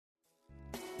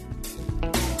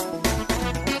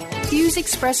views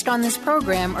expressed on this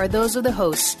program are those of the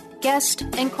hosts, guests,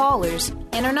 and callers,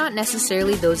 and are not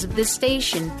necessarily those of this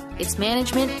station, its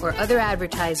management, or other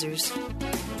advertisers.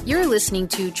 You're listening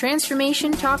to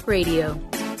Transformation Talk Radio.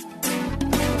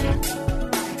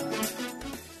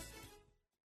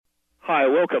 Hi,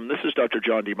 welcome. This is Dr.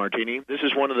 John DeMartini. This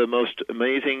is one of the most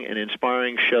amazing and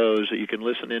inspiring shows that you can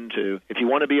listen into. If you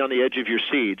want to be on the edge of your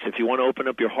seats, if you want to open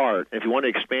up your heart, if you want to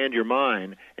expand your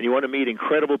mind, and you want to meet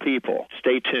incredible people,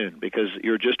 stay tuned because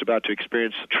you're just about to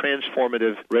experience a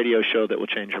transformative radio show that will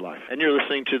change your life. And you're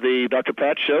listening to the Dr.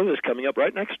 Pat Show that's coming up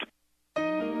right next.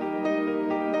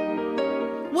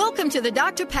 Welcome to the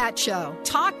Dr. Pat Show.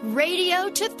 Talk radio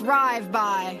to thrive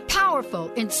by.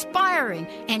 Powerful, inspiring,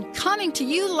 and coming to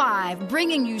you live,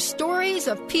 bringing you stories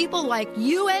of people like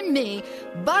you and me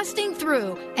busting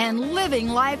through and living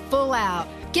life full out.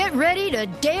 Get ready to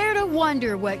dare to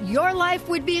wonder what your life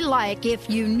would be like if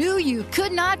you knew you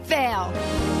could not fail.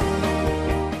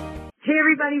 Hey,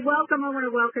 everybody. Welcome. I want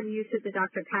to welcome you to the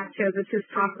Dr. Pat Show. This is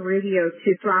Talk Radio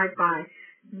to Thrive By.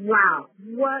 Wow,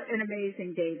 what an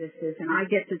amazing day this is, and I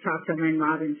get to talk to Lynn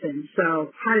Robinson,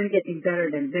 so how does it get any better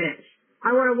than this?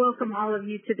 I want to welcome all of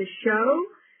you to the show.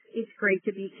 It's great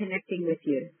to be connecting with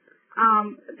you.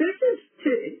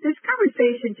 This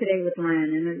conversation today with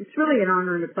Lynn, and it's really an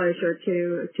honor and a pleasure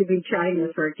to be chatting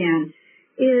with her again,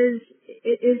 is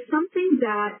something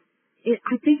that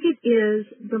I think it is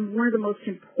one of the most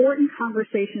important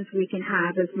conversations we can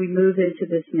have as we move into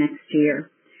this next year.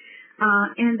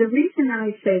 And the reason that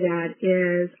I say that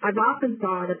is I've often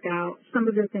thought about some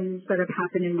of the things that have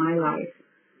happened in my life,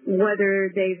 whether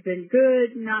they've been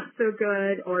good, not so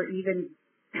good, or even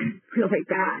really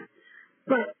bad.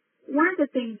 But one of the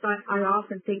things I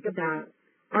often think about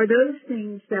are those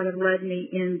things that have led me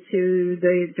into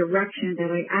the direction that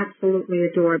I absolutely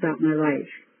adore about my life.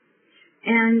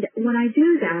 And when I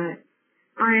do that,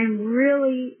 I'm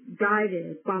really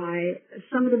guided by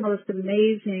some of the most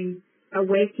amazing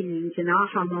awakenings and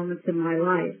aha moments in my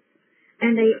life.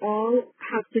 And they all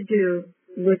have to do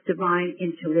with divine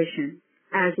intuition,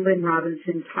 as Lynn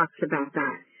Robinson talks about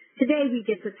that. Today we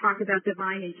get to talk about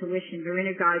divine intuition, your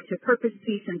inner guide to purpose,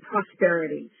 peace, and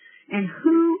prosperity. And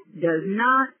who does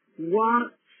not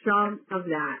want some of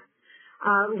that?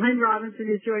 Lynn Robinson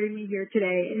is joining me here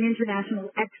today, an international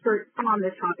expert on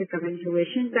the topic of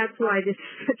intuition. That's why this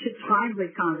is such a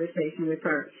timely conversation with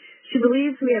her. She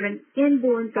believes we have an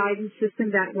inborn guidance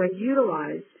system that, when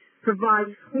utilized,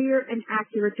 provides clear and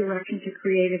accurate direction to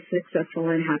create a successful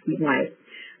and happy life.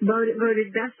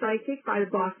 Voted best psychic by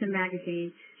the Boston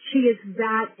Magazine, she is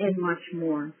that and much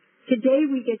more. Today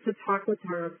we get to talk with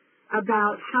her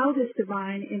about how this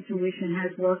divine intuition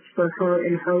has worked for her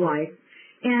in her life,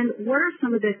 and what are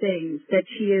some of the things that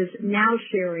she is now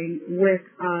sharing with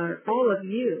all of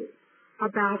you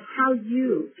about how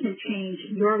you can change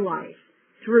your life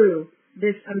through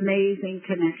this amazing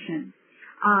connection.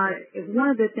 One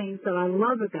of the things that I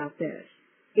love about this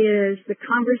is the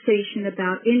conversation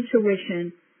about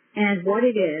intuition and what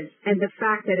it is, and the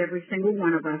fact that every single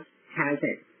one of us has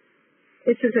it.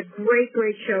 This is a great,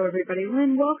 great show, everybody.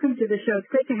 Lynn, welcome to the show. It's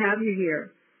great to have you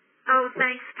here. Oh,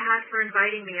 thanks, Pat, for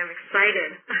inviting me. I'm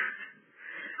excited.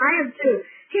 I am too.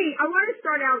 Hey, I want to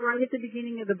start out right at the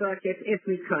beginning of the book, if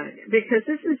we could, because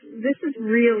this is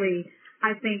really,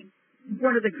 I think,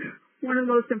 one of the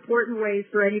most important ways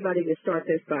for anybody to start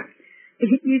this book.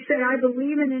 You said, I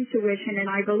believe in intuition and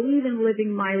I believe in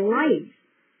living my life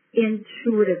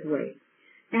intuitively.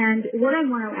 And what I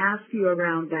want to ask you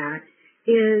around that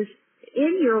is,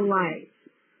 in your life,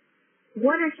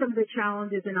 what are some of the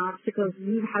challenges and obstacles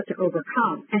you've had to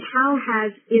overcome, and how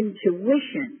has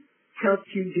intuition helped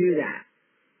you do that?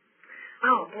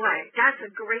 Oh, boy, that's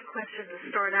a great question to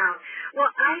start out. Well,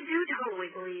 I do totally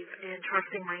believe in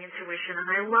trusting my intuition, and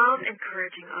I love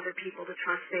encouraging other people to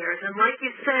trust theirs. And like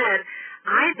you said,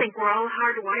 I think we're all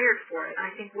hardwired for it.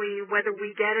 I think whether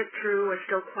we get it through a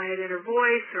still quiet inner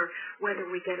voice, or whether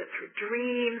we get it through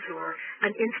dreams, or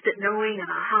an instant knowing, an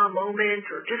aha moment,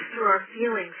 or just through our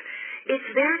feelings,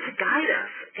 it's there to guide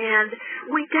us, and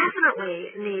we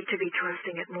definitely need to be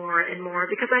trusting it more and more,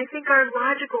 because I think our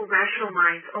logical, rational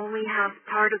minds only have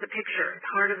part of the picture,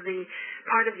 part of the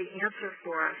answer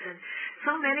for us. And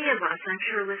so many of us, I'm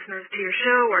sure listeners to your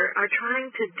show, are trying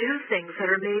to do things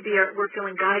that are maybe we're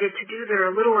feeling guided to do that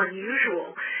are a little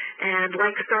unusual, and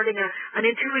like starting an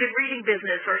intuitive reading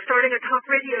business or starting a talk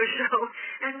radio show,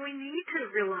 and we need to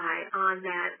rely on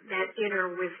that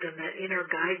inner wisdom, that inner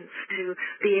guidance to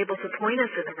be able to point us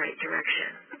in the right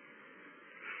direction.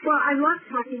 Well, I love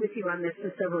talking with you on this for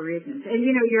several reasons. And,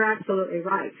 you're absolutely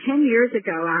right. 10 years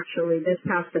ago, actually, this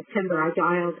past September, I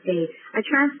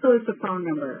transposed a phone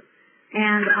number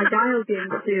And I dialed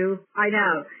into, I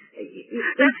know,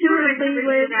 that's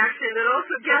intuitively in action. It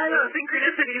also gets those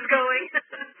synchronicities going.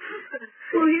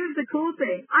 Well, here's the cool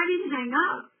thing. I didn't hang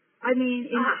up. I mean,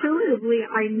 intuitively,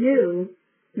 I knew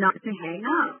not to hang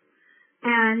up.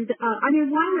 And,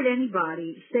 why would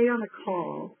anybody stay on a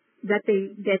call that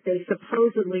they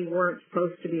supposedly weren't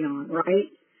supposed to be on,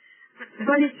 right?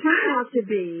 But it turned out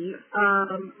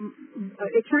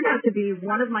to be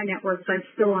one of my networks I'm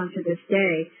still on to this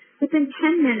day. Within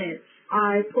 10 minutes,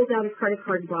 I pulled out a credit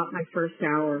card and bought my first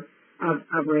hour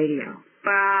of radio.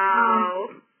 Wow.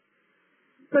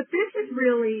 But this is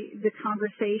really the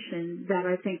conversation that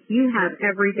I think you have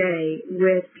every day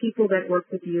with people that work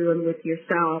with you and with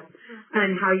yourself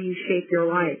and how you shape your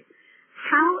life.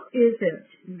 How is it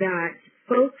that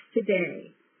folks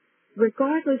today,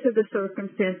 regardless of the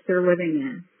circumstance they're living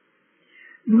in,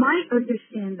 might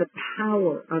understand the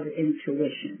power of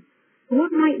intuition?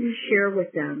 What might you share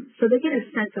with them so they get a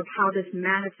sense of how this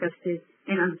manifested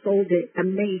and unfolded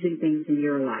amazing things in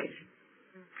your life?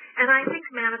 And I think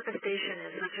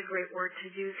manifestation is such a great word to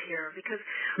use here because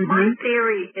my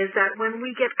theory is that when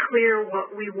we get clear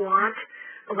what we want,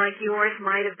 like yours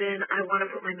might have been, I want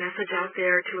to put my message out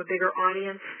there to a bigger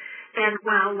audience, and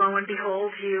well, lo and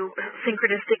behold, you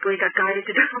synchronistically got guided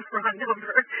to the wrong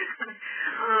number.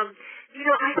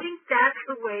 I think that's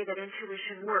the way that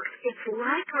intuition works. It's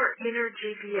like our inner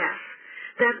GPS,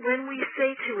 that when we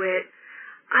say to it,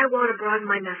 I want to broaden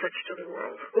my message to the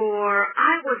world, or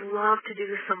I would love to do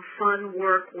some fun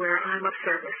work where I'm of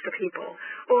service to people,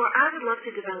 or I would love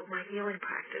to develop my healing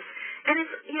practice. And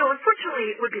it's, unfortunately,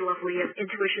 it would be lovely if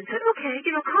intuition said, okay,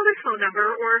 call this phone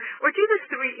number, or do this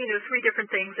three different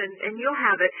things, and you'll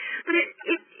have it. But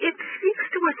it speaks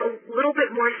to us a little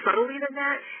bit more subtly than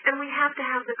that, and we have to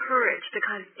have the courage to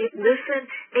kind of listen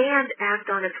and act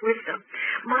on its wisdom.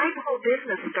 My whole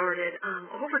business started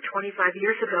over 25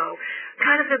 years ago,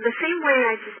 kind of in the same way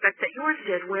I suspect that yours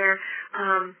did, where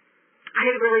I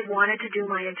had really wanted to do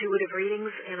my intuitive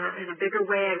readings in a bigger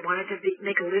way. I wanted to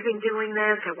make a living doing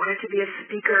this. I wanted to be a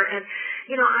speaker. And,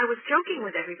 I was joking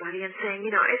with everybody and saying,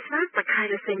 it's not the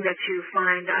kind of thing that you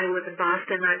find. I live in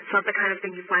Boston. It's not the kind of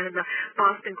thing you find in the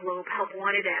Boston Globe help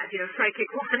wanted ad, psychic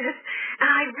wanted. And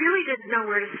I really didn't know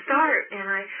where to start. And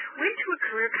I went to a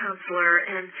career counselor,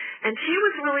 and she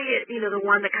was really, the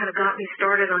one that kind of got me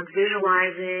started on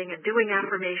visualizing and doing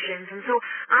affirmations. And so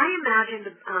I imagined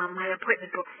my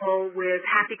appointment book full with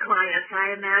happy clients.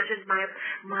 I imagined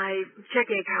my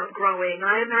checking account growing.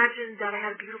 I imagined that I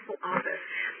had a beautiful office.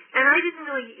 And I didn't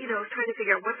really, was trying to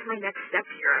figure out what's my next step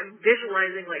here. I'm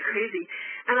visualizing like crazy.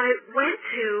 And I went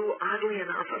to, oddly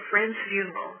enough, a friend's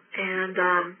funeral. And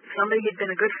somebody had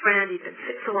been a good friend. He'd been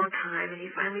sick for a long time, and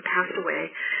he finally passed away.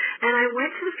 And I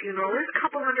went to the funeral. There's a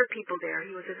couple hundred people there.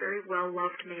 He was a very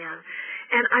well-loved man.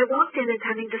 And I walked in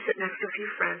intending to sit next to a few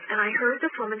friends, and I heard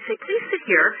this woman say, please sit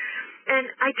here. And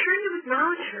I turned to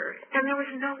acknowledge her, and there was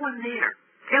no one there.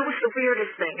 It was the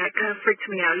weirdest thing. It kind of freaked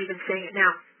me out, even saying it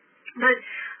now. But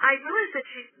I realized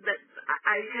that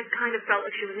I had kind of felt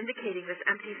like she was indicating this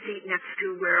empty seat next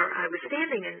to where I was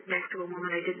standing and next to a woman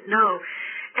I didn't know.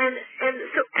 And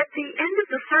so at the end of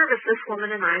the service, this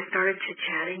woman and I started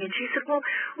chit-chatting, and she said, well,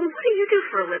 what do you do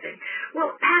for a living?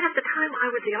 Well, Pat, at the time, I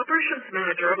was the operations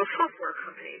manager of a software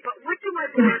company. But what do I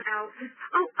blurt out?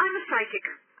 Oh, I'm a psychic.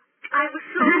 I was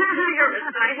so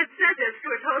embarrassed. I had said this to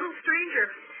a total stranger.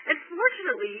 And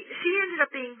fortunately, she ended up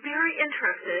being very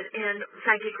interested in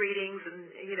psychic readings and,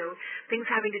 things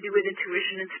having to do with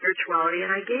intuition and spirituality.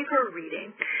 And I gave her a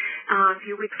reading a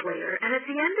few weeks later. And at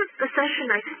the end of the session,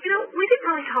 I said, we didn't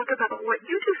really talk about what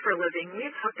you do for a living. We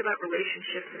had talked about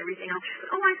relationships and everything else. She said,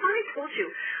 oh, I thought I told you.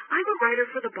 I'm a writer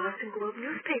for the Boston Globe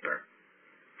newspaper.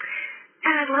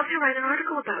 And I'd love to write an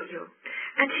article about you.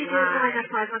 And she did, and I got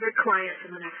 500 clients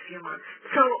in the next few months.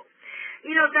 So,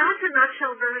 that's a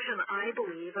nutshell version, I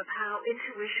believe, of how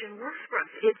intuition works for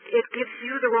us. It gives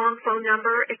you the wrong phone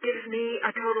number. It gives me,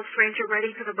 a total stranger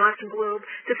writing for the Boston Globe,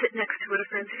 to sit next to at a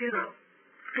friend's funeral.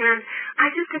 And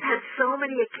I just have had so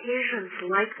many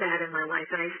occasions like that in my life,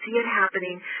 and I see it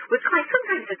happening with clients.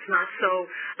 Sometimes it's not so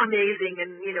amazing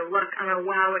and, like on a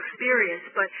wow experience,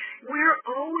 but we're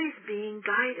always being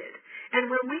guided. And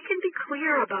when we can be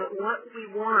clear about what we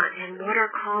want and what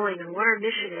our calling and what our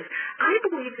mission is, I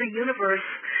believe the universe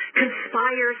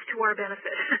conspires to our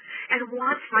benefit and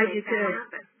wants to make that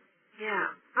happen.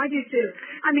 Yeah. I do too.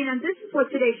 And this is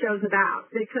what today's show is about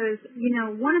because,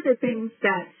 one of the things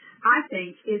that I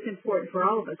think is important for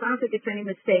all of us. I don't think it's any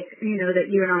mistake, that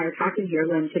you and I are talking here,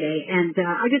 Lynn, today. And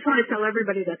I just want to tell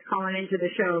everybody that's calling into the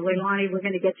show, Leilani, we're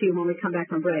going to get to you when we come back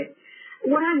from break.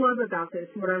 What I love about this,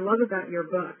 what I love about your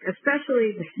book,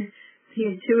 especially the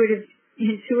intuitive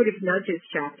intuitive nudges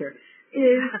chapter,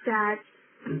 is that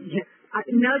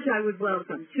nudge I would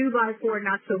welcome. 2x4,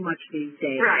 not so much these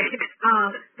days. Right.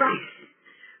 But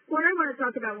what I want to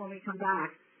talk about when we come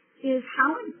back is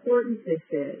how important this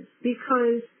is,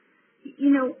 because,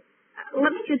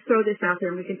 let me just throw this out there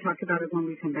and we can talk about it when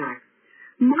we come back.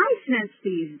 My sense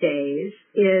these days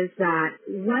is that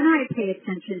when I pay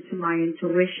attention to my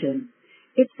intuition,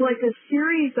 it's like a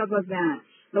series of events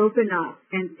open up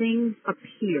and things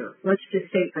appear, let's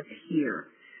just say appear,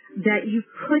 that you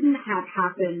couldn't have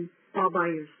happened all by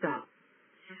yourself.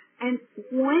 And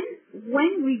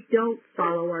when we don't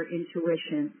follow our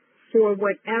intuition for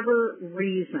whatever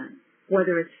reason,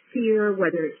 whether it's fear,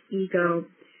 whether it's ego,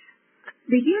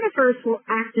 the universe will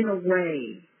act in a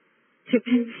way to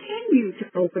continue to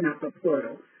open up a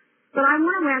portal. But I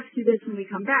want to ask you this when we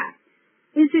come back.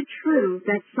 Is it true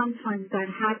that sometimes that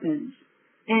happens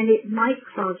and it might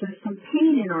cause us some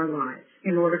pain in our lives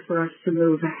in order for us to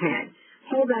move ahead?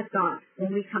 Hold that thought.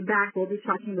 When we come back, we'll be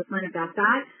talking with Lynn about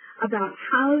that, about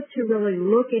how to really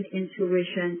look at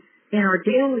intuition in our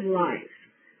daily life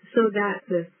so that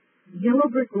the yellow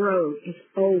brick road is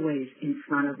always in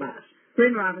front of us.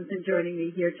 Lynn Robinson joining me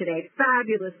here today.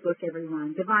 Fabulous book,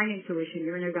 everyone. Divine Intuition,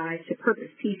 Your Inner Guide to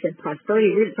Purpose, Peace, and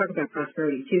Prosperity. We're going to talk about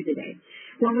prosperity, too, today.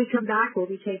 When we come back, we'll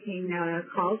be taking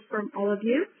calls from all of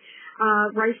you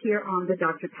right here on the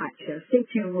Dr. Pat Show. Stay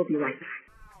tuned. We'll be right back.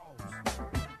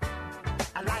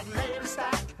 I like lady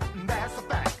stack, that's a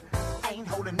fact. Ain't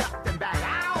holding nothing back.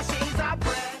 Oh, she's a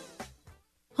brat.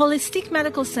 Holistic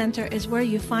Medical Center is where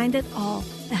you find it all.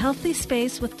 A healthy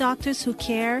space with doctors who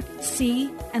care,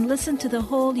 see, and listen to the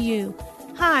whole you.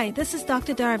 Hi, this is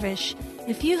Dr. Darvish.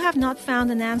 If you have not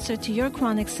found an answer to your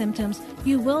chronic symptoms,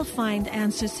 you will find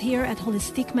answers here at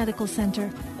Holistic Medical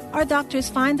Center. Our doctors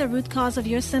find the root cause of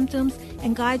your symptoms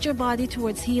and guide your body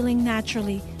towards healing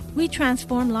naturally. We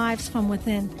transform lives from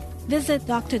within. Visit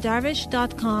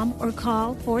drdarvish.com or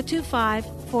call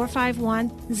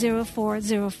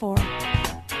 425-451-0404.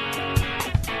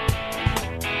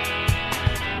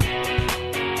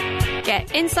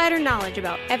 Get insider knowledge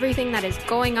about everything that is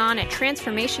going on at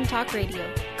Transformation Talk Radio.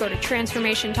 Go to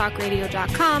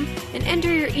transformationtalkradio.com and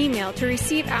enter your email to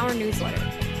receive our newsletter.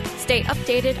 Stay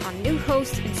updated on new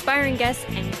hosts, inspiring guests,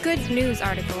 and good news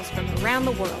articles from around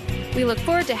the world. We look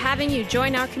forward to having you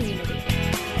join our community.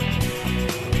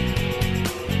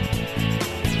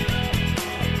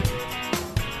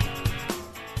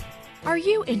 Are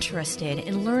you interested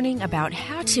in learning about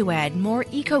how to add more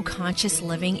eco-conscious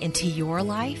living into your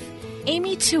life?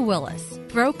 Amy Tuwillis,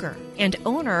 broker and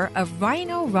owner of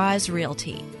Rhino Roz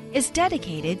Realty, is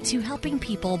dedicated to helping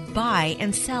people buy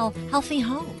and sell healthy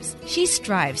homes. She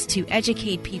strives to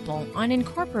educate people on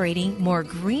incorporating more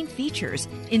green features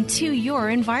into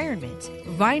your environment.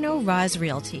 Rhino Roz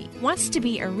Realty wants to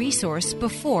be a resource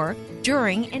before,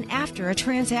 during, and after a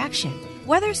transaction.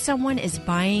 Whether someone is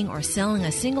buying or selling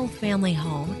a single-family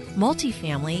home,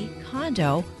 multifamily,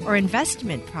 condo, or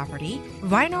investment property,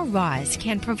 Rhino Roz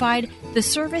can provide the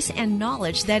service and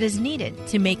knowledge that is needed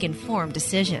to make informed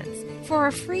decisions. For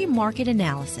a free market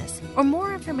analysis or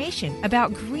more information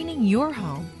about greening your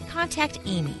home, contact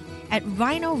Amy at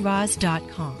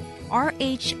rhinoroz.com,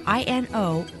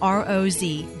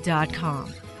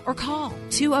 RHINOROZ.com, or call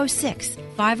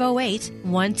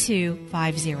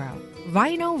 206-508-1250.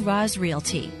 Rhino Roz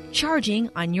Realty, charging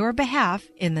on your behalf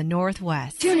in the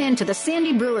Northwest. Tune in to the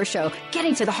Sandy Brewer Show,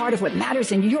 getting to the heart of what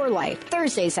matters in your life.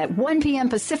 Thursdays at 1 p.m.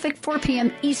 Pacific, 4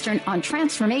 p.m. Eastern on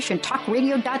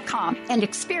TransformationTalkRadio.com, and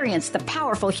experience the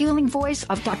powerful healing voice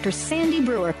of Dr. Sandy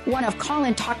Brewer, one of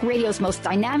Call-In Talk Radio's most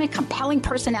dynamic, compelling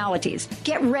personalities.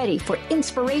 Get ready for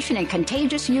inspiration and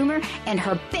contagious humor and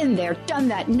her been there, done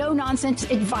that, no-nonsense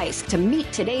advice to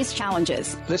meet today's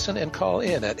challenges. Listen and call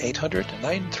in at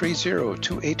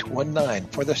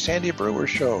 800-930-2819 for the Sandy Brewer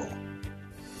Show.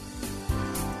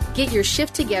 Get your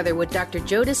shift together with Dr.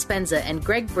 Joe Dispenza and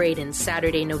Greg Braden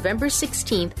Saturday, November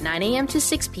 16th, 9 a.m. to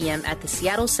 6 p.m. at the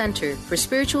Seattle Center for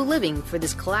Spiritual Living for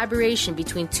this collaboration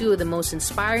between two of the most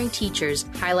inspiring teachers,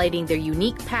 highlighting their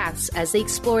unique paths as they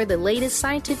explore the latest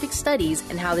scientific studies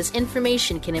and how this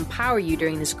information can empower you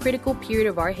during this critical period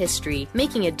of our history.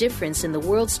 Making a difference in the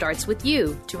world starts with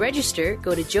you. To register,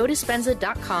 go to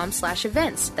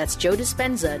joedispenza.com/events. That's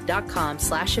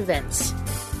joedispenza.com/events.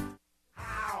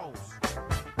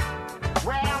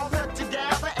 Well, look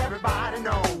together, everybody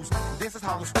knows this is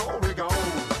how the story goes.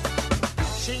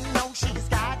 She knows she's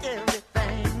got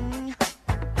everything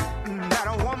that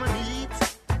a woman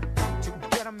needs to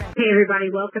get a man. Hey, everybody.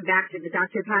 Welcome back to the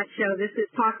Dr. Pat Show. This is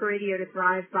Talk Radio to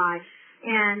Thrive By.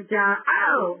 And,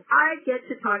 I get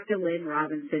to talk to Lynn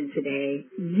Robinson today.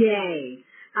 Yay.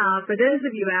 For those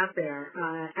of you out there,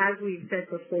 as we've said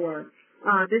before,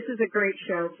 this is a great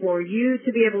show for you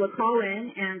to be able to call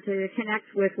in and to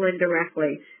connect with Lynn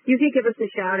directly. You can give us a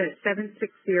shout at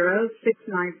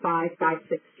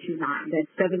 760-695-5629. That's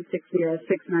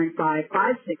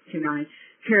 760-695-5629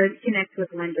 to connect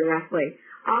with Lynn directly.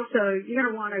 Also, you're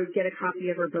going to want to get a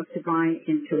copy of her book, Divine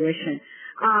Intuition.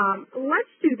 Let's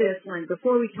do this, Lynn,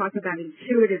 before we talk about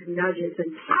intuitive nudges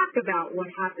and talk about what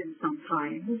happens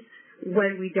sometimes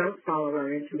when we don't follow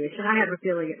our intuition. I have a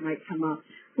feeling it might come up.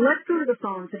 Let's go to the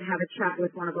phones and have a chat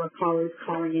with one of our callers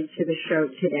calling into the show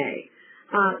today.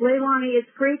 Leilani, it's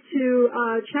great to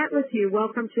chat with you.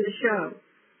 Welcome to the show.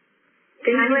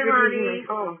 Hi, Leilani.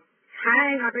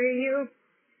 Hi, how are you?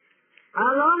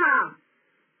 Aloha.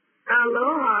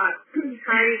 Aloha.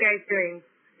 How are you guys doing?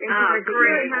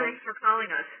 Great. Thanks for calling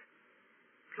us.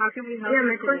 How can we help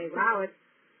you today? Wow, it's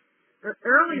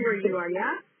early where you are,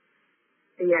 yeah?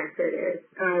 Yes, it is.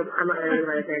 I'm an early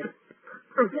riser.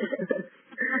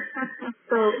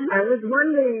 So I was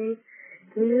wondering,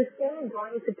 do you still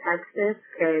going to Texas?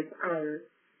 Because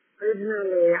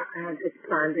originally I had this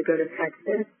plan to go to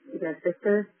Texas with my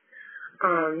sister,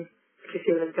 because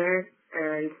she lives there,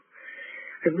 and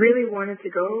I really wanted to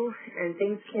go, and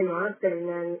things came up, and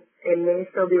then it may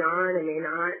still be on, it may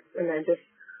not, and I just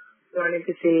wanted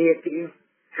to see if you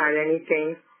had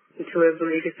anything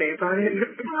intuitively to say about it.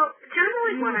 Well,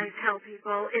 generally what I tell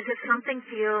people is if something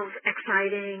feels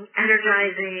exciting,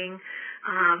 energizing,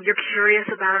 you're curious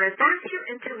about it, that's your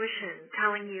intuition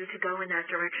telling you to go in that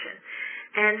direction.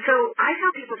 And so I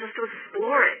tell people just to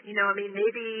explore it. You know, I mean,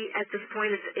 maybe at this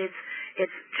point it's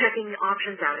checking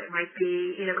options out. It might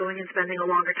be, you know, going and spending a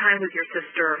longer time with your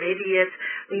sister. Maybe it's,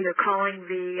 you know, calling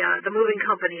the moving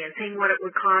company and seeing what it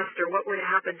would cost or what would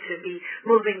happen to be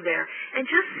moving there. And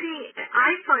just seeing,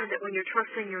 I find that when you're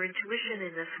trusting your intuition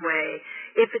in this way,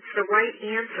 if it's the right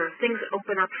answer, things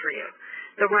open up for you.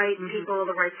 The right people,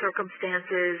 the right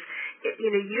circumstances.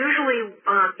 You know, usually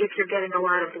if you're getting a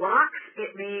lot of blocks,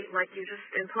 it may, like you just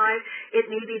implied,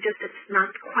 it may be just it's not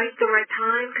quite the right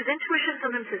time. Because intuition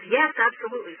sometimes says yes,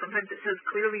 absolutely. Sometimes it says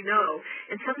clearly no.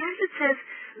 And sometimes it says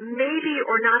maybe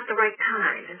or not the right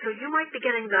time. And so you might be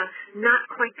getting the not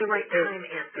quite the right time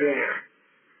answer here.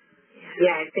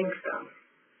 Yeah, I think so.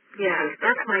 Yeah,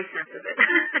 that's my sense of it.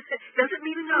 Doesn't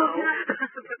mean no, but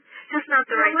just not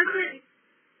the right time.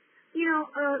 You know,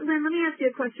 Lynn, let me ask you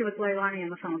a question with Leilani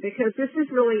on the phone, because this is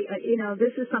really, you know,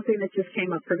 this is something that just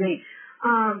came up for me.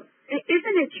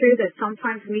 Isn't it true that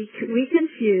sometimes we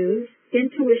confuse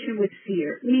intuition with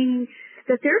fear? Meaning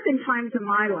that there have been times in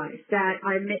my life that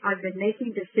I've been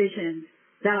making decisions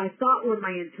that I thought were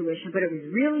my intuition, but it was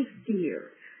really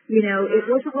fear. You know, it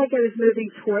wasn't like I was moving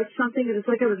towards something. It was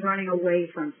like I was running away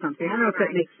from something. I don't know if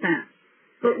that makes sense.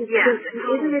 But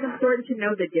isn't it important to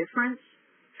know the difference?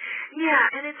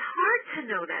 Yeah, and it's hard to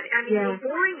know that. I mean, the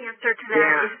boring answer to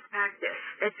that is practice.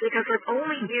 It's because like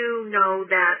only you know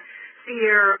that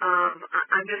fear of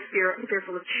I'm just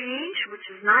fearful of change, which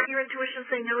is not your intuition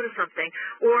saying no to something,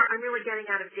 or I'm really getting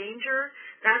out of danger.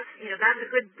 That's a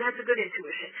good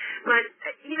intuition. But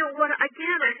you know what?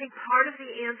 Again, I think part of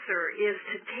the answer is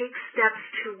to take steps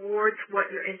towards what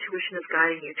your intuition is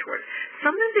guiding you towards.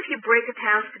 Sometimes if you break a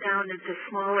task down into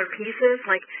smaller pieces,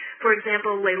 like for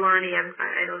example, Leilani,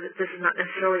 I know that this is not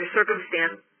necessarily a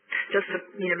circumstance. Just to,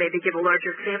 you know, maybe give a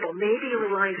larger example, maybe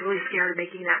Leilani's really scared of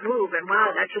making that move, and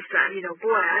wow, that's just, you know,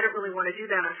 boy, I don't really want to do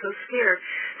that, I'm so scared.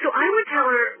 So I would tell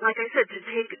her, like I said, to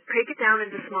break it down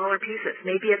into smaller pieces.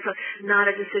 Maybe it's not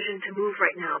a decision to move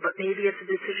right now, but maybe it's a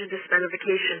decision to spend a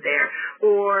vacation there,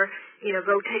 or, you know,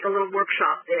 go take a little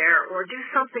workshop there, or do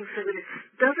something so that it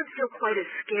doesn't feel quite as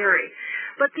scary.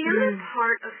 But the other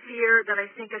part of fear that I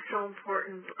think is so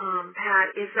important,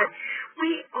 Pat, is that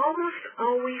we almost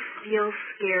always feel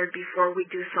scared before we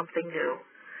do something new.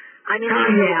 I mean,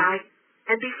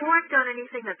 and before I've done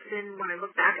anything that's been, when I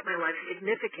look back at my life,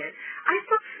 significant, I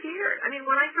felt scared. I mean,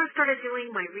 when I first started doing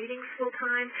my readings full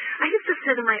time, I used to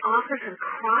sit in my office and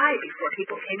cry before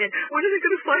people came in. When are they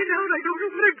going to find out? I don't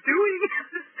know what I'm doing.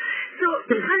 So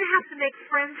you kind of have to make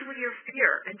friends with your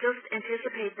fear and just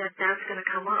anticipate that that's going to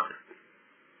come up.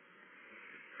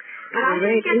 But I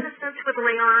didn't get the sense with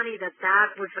Leilani that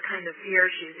was the kind of fear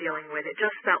she's dealing with. It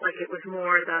just felt like it was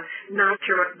more the not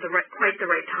quite the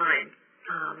right time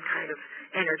kind of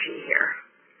energy here.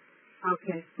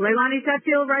 Okay. Leilani, does that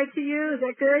feel right to you? Is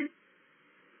that good?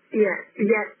 Yes,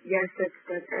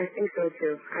 that's I think so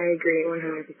too. I agree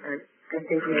 100%. I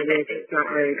think maybe it's not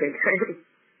really a good time.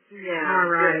 Yeah.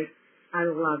 All right. Good. I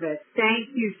love it.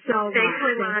 Thank you so much. Thanks,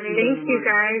 Leilani. Thank you,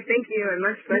 guys. Thank you, and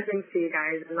much blessings to you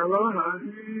guys. And aloha.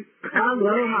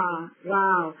 Aloha.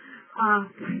 Wow.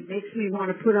 It makes me want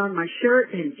to put on my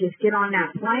shirt and just get on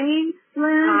that plane,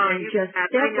 Lynn, and just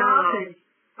step off and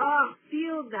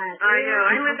feel that. I know.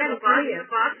 I live in the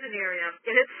Boston area,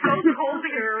 and it's so cold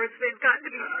here. It's gotten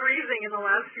to be freezing in the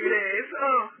last few days.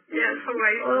 Oh, yes,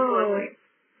 Hawaii sounds lovely.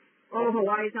 Oh,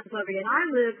 Hawaii sounds lovely. And I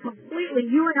live completely,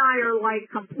 you and I are like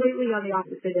completely on the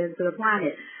opposite ends of the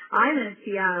planet. I'm in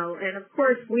Seattle, and of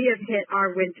course we have hit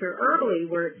our winter early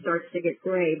where it starts to get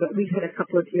gray, but we've had a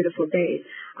couple of beautiful days.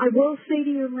 I will say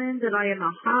to you, Lynn, that I am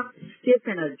a hop, skip,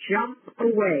 and a jump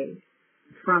away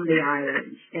from the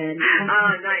islands. And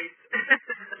nice.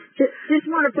 just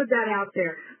want to put that out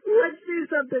there. Let's do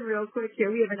something real quick here.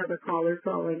 We have another caller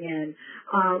calling in.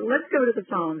 Let's go to the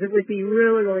phones. It would be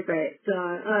really, really great.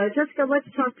 Jessica, let's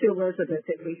talk to Elizabeth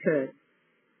if we could.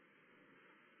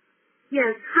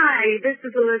 Yes, hi, this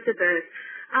is Elizabeth.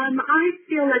 I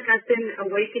feel like I've been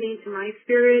awakening to my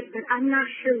spirit, but I'm not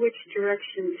sure which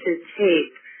direction to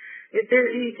take. Is there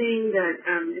anything that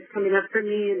is coming up for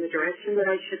me in the direction that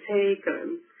I should take?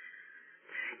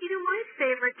 You know, my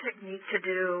favorite technique to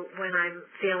do when I'm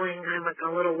feeling I'm like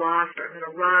a little lost or I'm in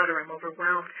a rut or I'm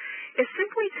overwhelmed is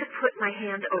simply to put my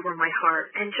hand over my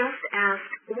heart and just ask,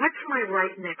 what's my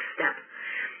right next step?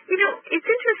 You know, it's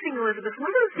interesting, Elizabeth, one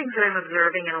of the things that I'm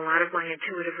observing in a lot of my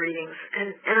intuitive readings,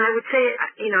 and I would say,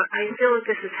 you know, I feel like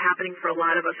this is happening for a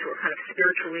lot of us who are kind of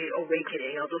spiritually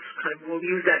awakening. We'll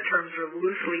use that term sort of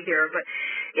loosely here, but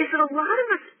is that a lot of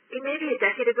us, maybe a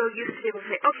decade ago, used to be able to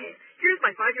say, okay, here's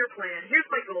my 5-year plan, here's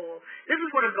my goal, this is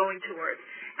what I'm going towards.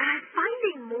 And I'm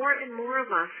finding more and more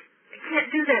of us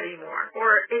can't do that anymore,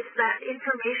 or it's that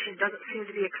information doesn't seem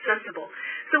to be accessible.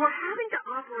 So we're having to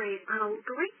operate on a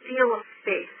great deal of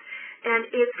faith. And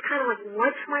it's kind of like,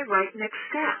 what's my right next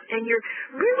step? And you're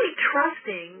really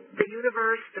trusting the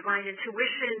universe, divine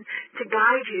intuition to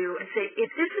guide you and say,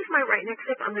 if this is my right next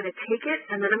step, I'm going to take it,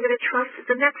 and then I'm going to trust that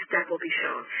the next step will be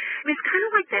shown. I mean, it's kind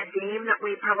of like that game that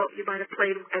you might have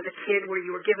played as a kid where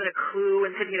you were given a clue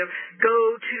and said, you know,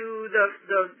 go to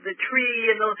the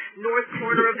tree in the north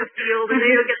corner of the field, and then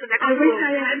you'll get the next clue. I wish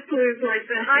I had clues like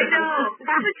that. I know.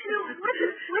 But, you know,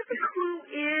 what the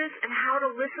clue is and how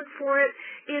to listen for it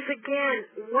is, again,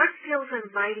 what feels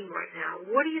inviting right now?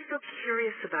 What do you feel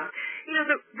curious about? You know,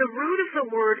 the root of the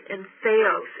word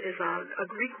entheos is a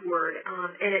Greek word,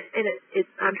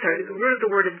 the root of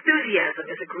the word enthusiasm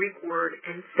is a Greek word,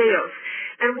 entheos.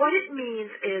 And what it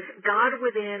means is God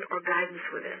within or guidance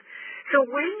within. So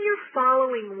when you're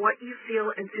following what you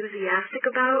feel enthusiastic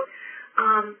about,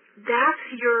 that's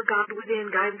your God within,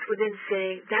 guidance within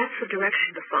saying, that's the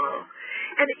direction to follow.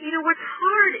 And, you know, what's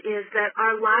hard is that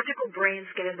our logical brains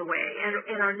get in the way,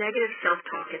 and our negative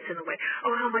self-talk gets in the way.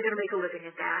 Oh, how am I going to make a living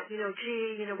at that? You know,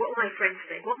 what will my friends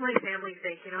think? What will my family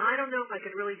think? You know, I don't know if I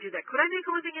could really do that. Could I make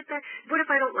a living at that? What if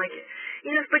I don't like it?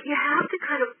 You know, but you have to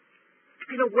kind of,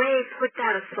 in a way, put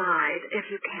that aside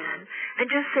if you can, and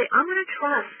just say, I'm going to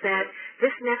trust that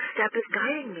this next step is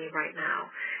guiding me right now.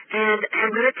 And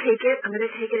I'm going to take it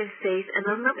in faith, and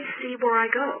then let me see where I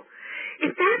go.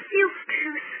 If that feels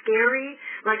too scary,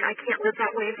 like I can't live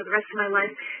that way for the rest of my life,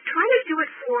 try to do it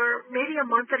for maybe a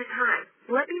month at a time.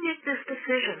 Let me make this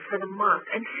decision for the month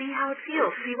and see how it feels,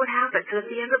 see what happens. And at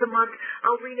the end of the month,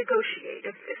 I'll renegotiate.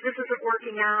 If this isn't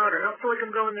working out or I don't feel like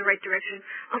I'm going in the right direction,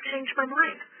 I'll change my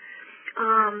mind.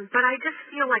 But I just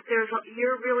feel like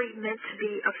you're really meant to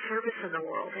be of service in the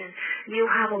world, and you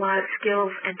have a lot of skills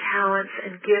and talents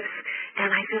and gifts, and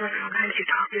I feel like sometimes you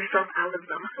talk yourself out of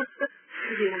them.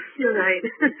 Yeah, you're right.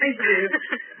 I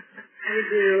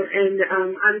do. And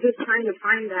I'm just trying to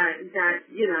find that,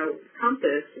 you know,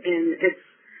 compass, and it's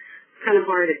kind of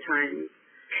hard at times.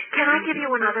 Can I give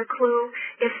you another clue?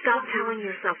 Is stop telling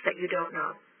yourself that you don't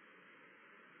know.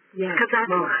 Yeah. Because that's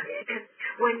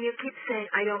when you keep saying,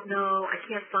 I don't know, I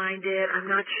can't find it, I'm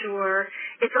not sure,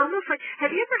 it's almost like, have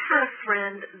you ever had a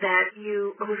friend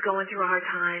who's going through a hard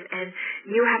time, and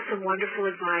you have some wonderful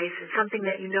advice and something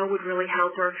that you know would really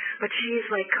help her, but she's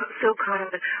like so caught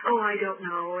up in, I don't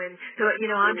know, and so,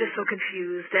 you know, I'm just so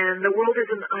confused, and the world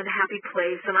is an unhappy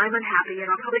place, and I'm unhappy,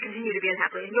 and I'll probably continue to be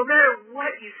unhappy, and no matter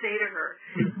what you say to her,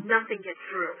 nothing gets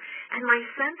through. And my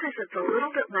sense is it's a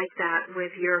little bit like that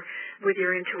with your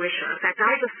intuition. In fact,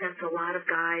 I just sense a lot of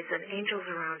guides and angels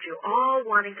around you, all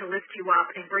wanting to lift you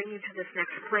up and bring you to this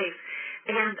next place.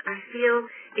 And I feel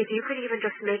if you could even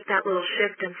just make that little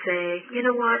shift and say, you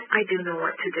know what, I do know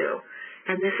what to do,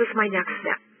 and this is my next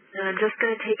step. And I'm just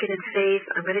going to take it in faith.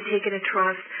 I'm going to take it in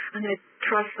trust. I'm going to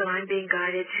trust that I'm being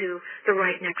guided to the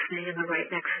right next thing and the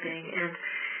right next thing. And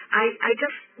I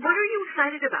just, what are you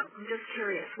excited about? I'm just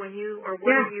curious. What are you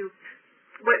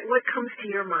What comes to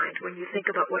your mind when you think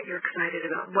about what you're excited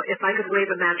about? If I could wave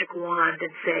a magic wand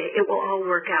and say it will all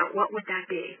work out, what would that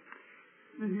be?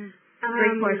 Mm-hmm.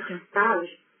 Great question. Gosh.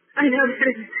 I know that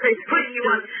is a great question. Putting you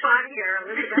on the spot here,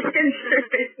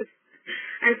 Elizabeth.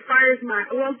 As far as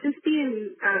just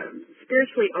being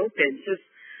spiritually open, just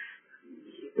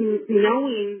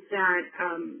knowing that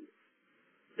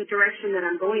the direction that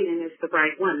I'm going in is the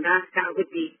right one. That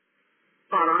would be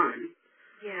spot on.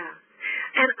 Yeah.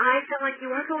 And I feel like you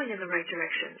are going in the right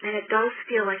direction. And it does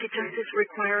feel like it just is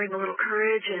requiring a little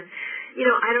courage. And,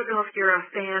 I don't know if you're a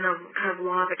fan of kind of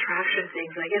law of attraction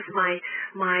things. I guess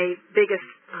my biggest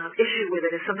issue with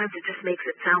it is sometimes it just makes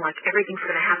it sound like everything's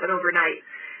going to happen overnight.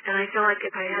 And I feel like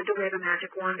if I had to wave a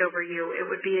magic wand over you, it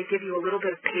would be to give you a little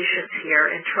bit of patience here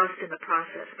and trust in the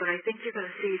process. But I think you're going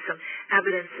to see some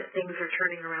evidence that things are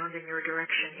turning around in your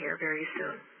direction here very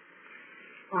soon.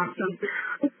 Awesome.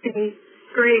 Okay.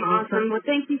 Great. Awesome. Well,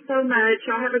 thank you so much.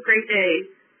 Y'all have a great day.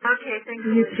 Okay. Thank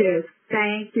you. You too.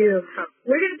 Thank you.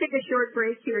 We're going to take a short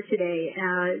break here today.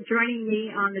 Joining me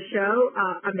on the show,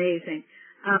 amazing,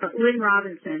 Lynn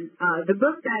Robinson. The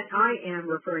book that I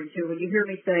am referring to, when you hear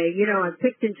me say, I've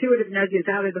picked intuitive nudges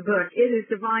out of the book, it is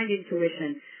Divine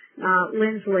Intuition.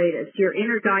 Lynn's latest, Your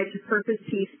Inner Guide to Purpose,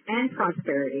 Peace, and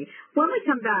Prosperity. When we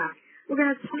come back, we're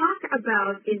going to talk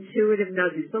about intuitive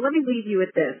nudges, but let me leave you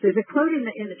with this. There's a quote in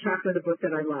the chapter of the book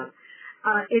that I love.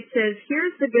 It says,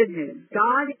 here's the good news.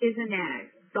 God is a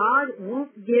nag. God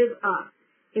won't give up.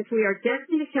 If we are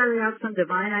destined to carry out some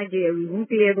divine idea, we won't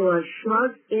be able to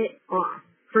shrug it off.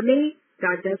 For me,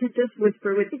 God doesn't just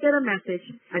whisper with you get a message.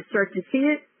 I start to see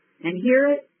it and hear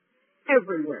it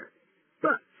everywhere.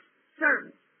 Books,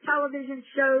 sermons, television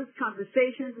shows,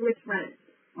 conversations with friends.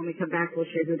 When we come back, we'll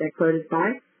share who that quote is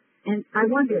by. And I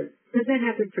wonder, does that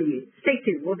happen for you? Stay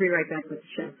tuned. We'll be right back with the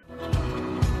show.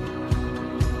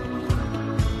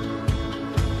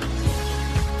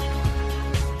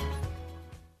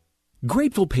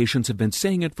 Grateful patients have been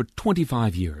saying it for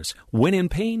 25 years. When in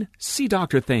pain, see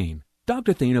Dr. Thane.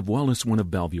 Dr. Thane of Wellness One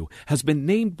of Bellevue has been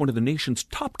named one of the nation's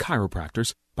top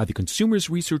chiropractors by the Consumers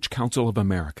Research Council of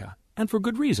America, and for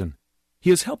good reason. He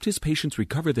has helped his patients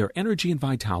recover their energy and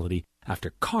vitality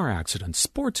after car accidents,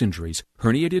 sports injuries,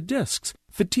 herniated discs,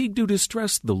 fatigue due to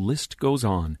stress, the list goes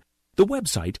on. The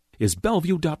website is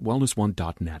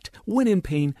bellevue.wellness1.net. When in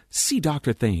pain, see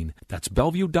Dr. Thane. That's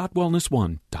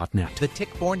bellevue.wellness1.net. The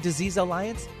Tick-Borne Disease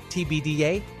Alliance,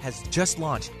 TBDA, has just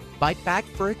launched Bite Back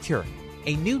for a Cure,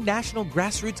 a new national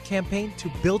grassroots campaign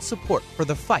to build support for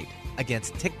the fight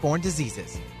against tick-borne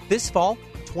diseases. This fall,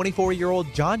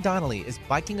 24-year-old John Donnelly is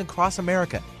biking across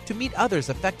America to meet others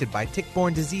affected by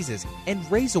tick-borne diseases and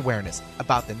raise awareness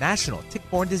about the national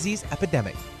tick-borne disease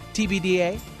epidemic.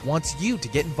 TBDA wants you to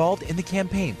get involved in the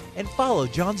campaign and follow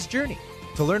John's journey.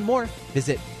 To learn more,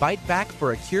 visit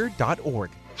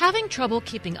bitebackforacure.org. Having trouble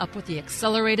keeping up with the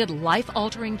accelerated,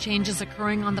 life-altering changes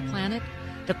occurring on the planet?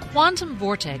 The quantum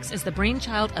vortex is the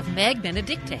brainchild of Meg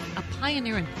Benedicte, a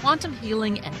pioneer in quantum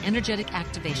healing and energetic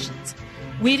activations.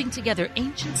 Weaving together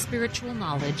ancient spiritual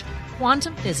knowledge,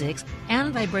 quantum physics,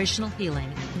 and vibrational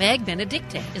healing, Meg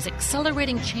Benedicte is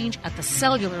accelerating change at the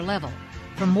cellular level.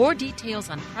 For more details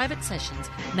on private sessions,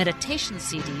 meditation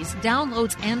CDs,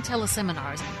 downloads, and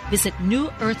teleseminars, visit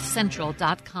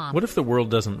newearthcentral.com. What if the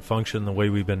world doesn't function the way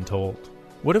we've been told?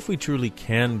 What if we truly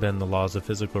can bend the laws of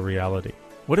physical reality?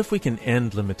 What if we can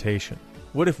end limitation?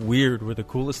 What if weird were the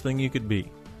coolest thing you could be?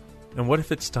 And what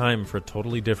if it's time for a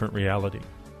totally different reality?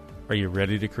 Are you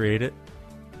ready to create it?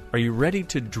 Are you ready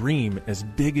to dream as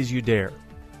big as you dare?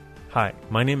 Hi,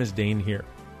 my name is Dane here.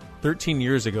 13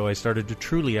 years ago, I started to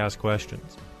truly ask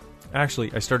questions.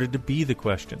 Actually, I started to be the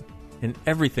question, and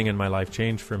everything in my life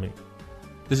changed for me.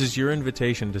 This is your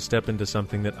invitation to step into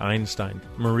something that Einstein,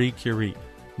 Marie Curie,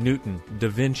 Newton, Da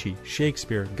Vinci,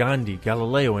 Shakespeare, Gandhi,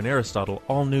 Galileo, and Aristotle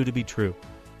all knew to be true.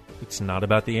 It's not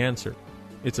about the answer.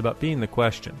 It's about being the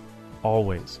question,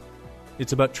 always.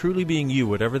 It's about truly being you,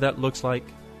 whatever that looks like,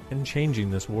 and changing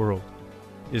this world.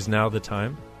 Is now the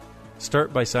time?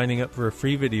 Start by signing up for a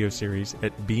free video series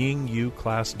at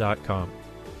beingyouclass.com.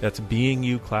 That's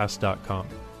beingyouclass.com.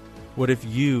 What if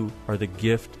you are the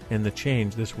gift and the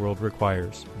change this world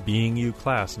requires?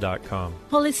 beingyouclass.com.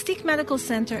 Holistic Medical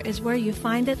Center is where you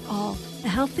find it all. A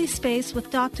healthy space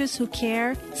with doctors who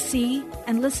care, see,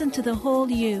 and listen to the whole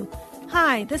you.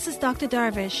 Hi, this is Dr.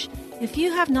 Darvish. If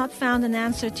you have not found an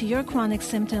answer to your chronic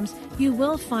symptoms, you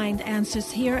will find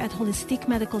answers here at Holistic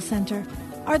Medical Center.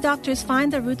 Our doctors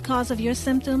find the root cause of your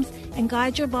symptoms and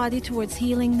guide your body towards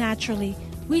healing naturally.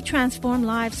 We transform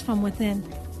lives from within.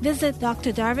 Visit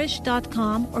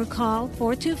drdarvish.com or call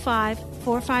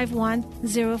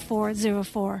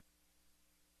 425-451-0404.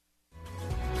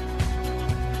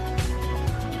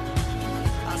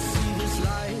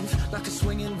 like a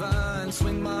swinging vine.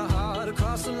 Swing my heart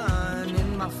across the line.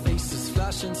 In my face is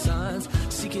flashing signs.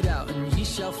 Seek it out and ye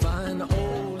shall find.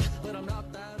 Old, but I'm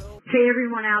not that old. Hey,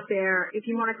 everyone out there, if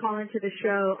you want to call into the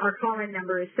show, our call-in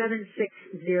number is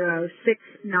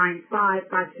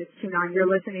 760-695-5629. You're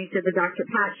listening to the Dr.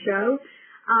 Pat Show.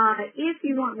 If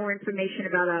you want more information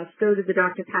about us, go to the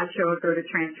Dr. Pat Show or go to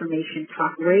Transformation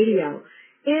Talk Radio.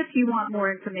 If you want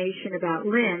more information about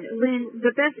Lynn,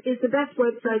 the best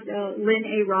website, Lynn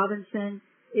A. Robinson,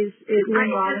 is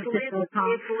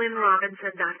LynnRobinson.com. It's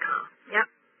LynnRobinson.com. Yep.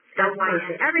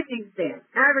 Perfect. Everything's there.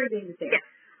 Everything's there. Yes.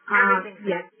 Everything's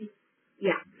there.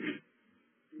 Yeah.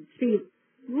 See,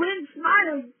 Lynn's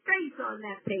smiling face on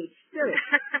that page, too.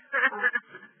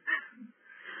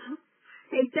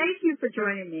 Hey, thank you for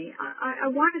joining me. I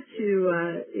wanted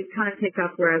to kind of pick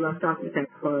up where I left off with that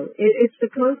quote. It's the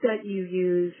quote that you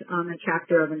use on the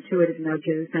chapter of intuitive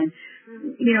nudges. And,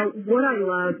 you know, what I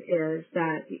love is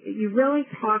that you really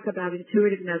talk about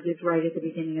intuitive nudges right at the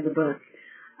beginning of the book.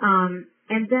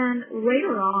 And then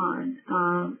later on,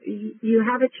 you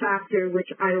have a chapter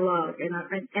which I love, and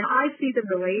I see them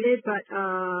related, but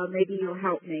maybe you'll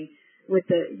help me with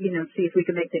see if we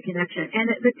can make the connection. And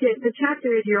the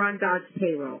chapter is You're on God's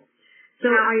Payroll. So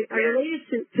I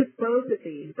related to both of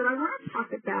these, but I want to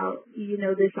talk about,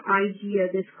 this idea,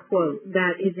 this quote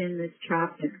that is in this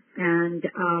chapter. And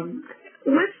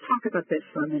let's talk about this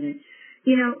for a minute.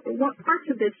 What parts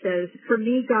of this says, for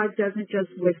me, God doesn't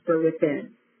just whisper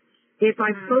within. If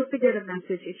I'm supposed to get a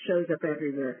message, it shows up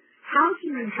everywhere. How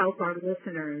can we help our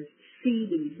listeners see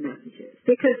these messages?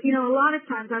 Because, a lot of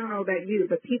times, I don't know about you,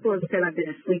 but people have said I've been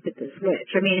asleep at the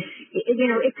switch. I mean,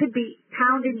 it could be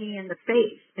pounding me in the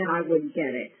face and I wouldn't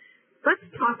get it. Let's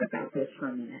talk about this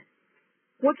for a minute.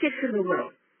 What gets in the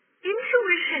way?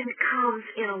 Intuition comes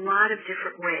in a lot of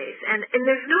different ways, and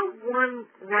there's no one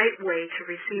right way to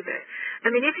receive it. I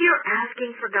mean, if you're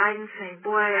asking for guidance, saying,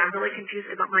 boy, I'm really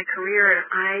confused about my career and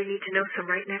I need to know some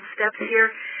right next steps here,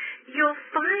 you'll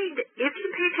find, if you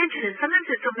pay attention, and sometimes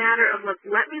it's a matter of,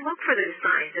 let me look for those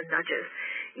signs and nudges,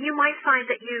 you might find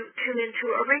that you tune into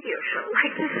a radio show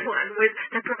like this one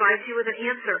that provides you with an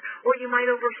answer, or you might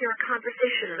overhear a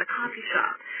conversation in a coffee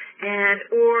shop,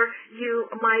 or you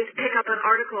might pick up an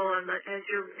article as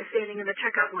you're standing in the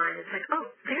checkout line and say, oh,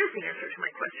 there's the answer to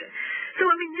my question. So,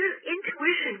 I mean,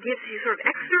 intuition gives you sort of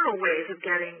external ways of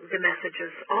getting the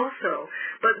messages also,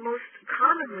 but most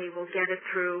commonly we'll get it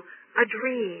through a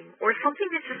dream or something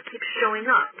that just keeps showing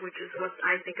up, which is what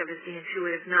I think of as the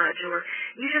intuitive nudge, or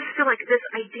you just feel like this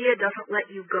idea doesn't let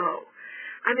you go.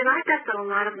 I mean, I bet that a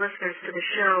lot of listeners to the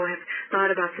show have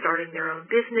thought about starting their own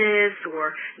business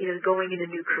or, going in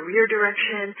a new career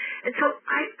direction. And so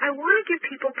I want to give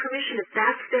people permission, if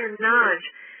that's their nudge,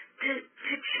 to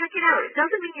check it out. It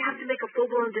doesn't mean you have to make a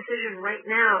full-blown decision right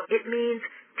now. It means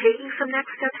taking some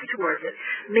next steps towards it.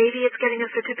 Maybe it's getting a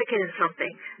certificate in something.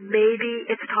 Maybe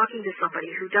it's talking to somebody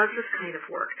who does this kind of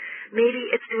work. Maybe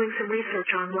it's doing some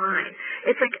research online.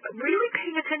 It's like really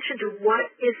paying attention to what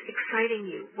is exciting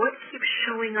you, what keeps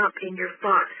showing up in your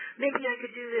thoughts. Maybe I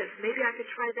could do this. Maybe I could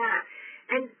try that.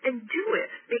 And do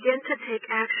it. Begin to take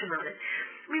action on it.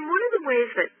 I mean, one of the ways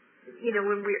that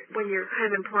when you're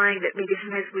kind of implying that maybe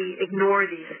sometimes we ignore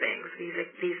these things,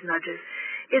 these nudges,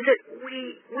 is that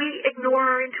we ignore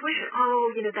our intuition.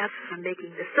 Oh, that's just I'm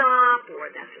making this up, or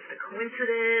that's just a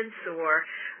coincidence, or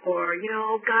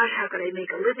oh gosh, how could I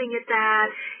make a living at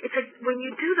that? It's like when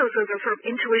you do those are sort of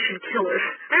intuition killers.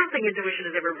 I don't think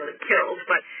intuition is ever really killed,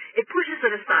 but it pushes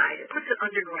it aside. It puts it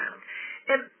underground.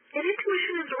 And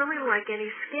intuition is really like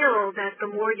any skill that the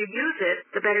more you use it,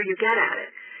 the better you get at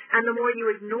it. And the more you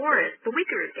ignore it, the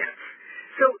weaker it gets.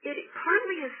 So it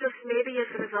partly is just maybe as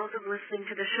a result of listening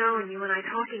to the show and you and I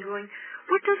talking, going,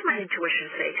 what does my intuition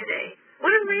say today?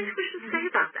 What does my intuition say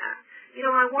about that?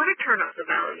 I want to turn up the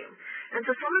volume. And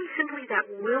so sometimes simply that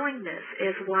willingness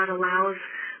is what allows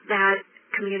that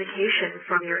communication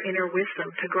from your inner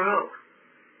wisdom to grow.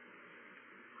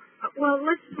 Well,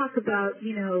 let's talk about,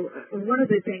 one of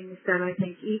the things that I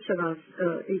think each of us,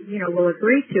 will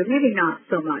agree to, maybe not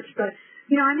so much, but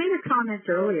I made a comment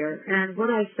earlier, and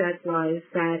what I said was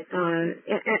that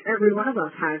every one of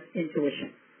us has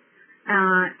intuition.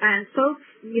 And folks,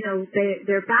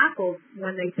 they're baffled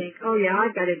when they think, oh, yeah,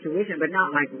 I've got intuition, but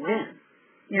not like Lynn.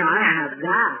 I don't have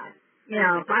that.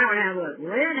 If I don't have what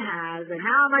Lynn has, then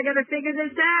how am I going to figure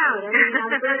this out? I mean,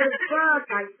 I've read her book.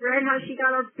 I've read how she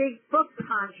got her big book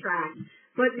contract,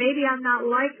 but maybe I'm not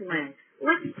like Lynn.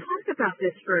 Let's talk about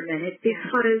this for a minute,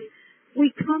 because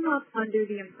we come up under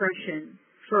the impression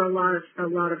for a lot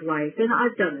of life, and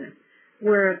I've done this,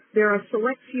 where there are a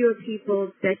select few of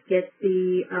people that get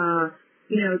the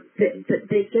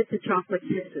they get the chocolate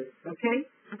kisses, okay?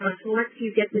 A select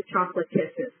few get the chocolate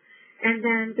kisses. And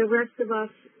then the rest of us,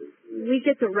 we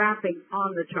get the wrapping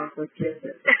on the chocolate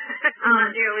kisses.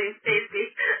 Not nearly as tasty.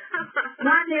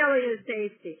 Not nearly as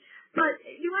tasty. But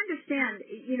you understand,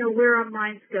 where our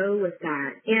minds go with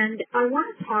that. And I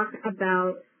want to talk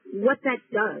about what that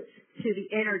does to the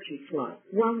energy flow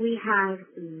when we have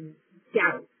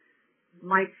doubt.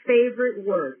 My favorite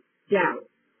word, doubt.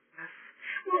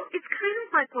 Well, it's kind of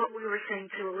like what we were saying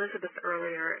to Elizabeth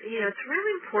earlier. It's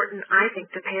really important, I think,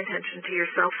 to pay attention to your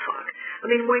self-talk. I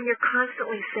mean, when you're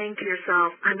constantly saying to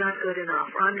yourself, I'm not good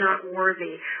enough, or I'm not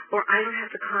worthy, or I don't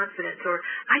have the confidence, or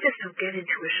I just don't get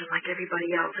intuition like everybody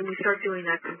else, and we start doing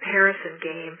that comparison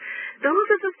game, those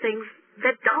are the things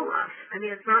that dull us. I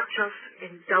mean, it's not just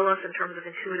dull us in terms of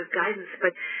intuitive guidance,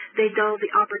 but they dull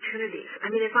the opportunities. I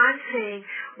mean, if I'm saying,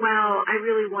 well, I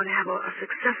really want to have a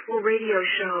successful radio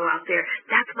show out there,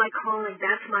 that's my calling,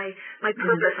 that's my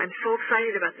purpose, I'm so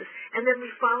excited about this, and then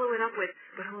we follow it up with,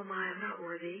 but who am I? I'm not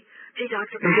worthy. Gee,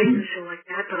 Dr. Pat has a show like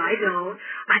that, but I don't.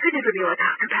 I could never be like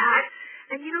Dr. Pat.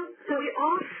 And, so we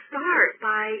all start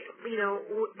by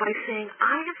saying,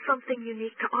 I have something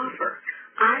unique to offer.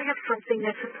 I have something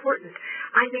that's important.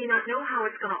 I may not know how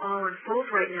it's going to all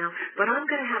unfold right now, but I'm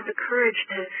going to have the courage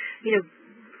to,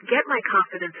 get my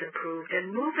confidence improved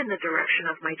and move in the direction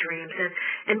of my dreams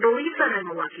and believe that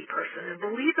I'm a lucky person and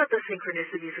believe that the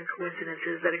synchronicities and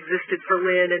coincidences that existed for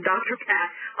Lynn and Dr. Pat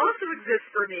also exist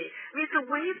for me. I mean, it's a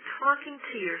way of talking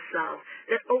to yourself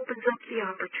that opens up the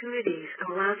opportunities and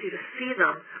allows you to see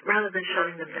them rather than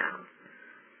shutting them down.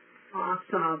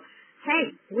 Awesome.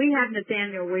 Hey, we have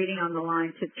Nathaniel waiting on the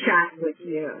line to chat with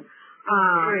you.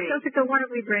 Jessica, why don't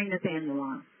we bring Nathaniel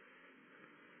on?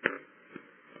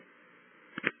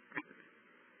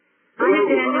 Hi,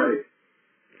 Nathaniel.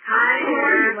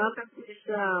 Hi. Welcome to the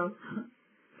show.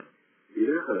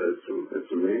 Yeah,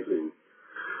 it's amazing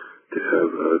to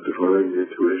have divine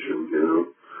intuition,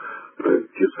 I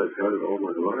guess I've had it all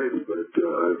my life, but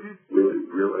I've really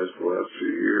realized the last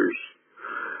few years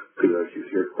that I can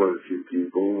hear quite a few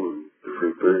people and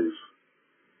different things.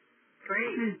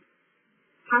 Great.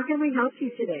 How can we help you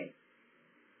today?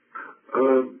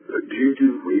 Do you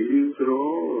do readings at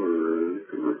all or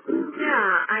anything like that? Yeah,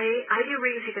 I do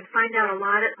readings. You can find out a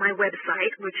lot at my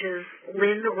website, which is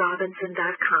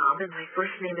lynnrobinson.com, and my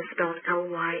first name is spelled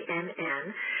Lynn.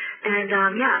 And,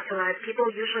 so people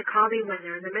usually call me when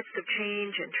they're in the midst of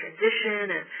change and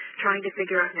transition and trying to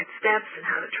figure out next steps and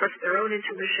how to trust their own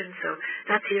intuition. So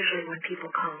that's usually when people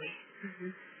call me.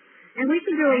 Mm-hmm. And we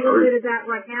can do a little bit of that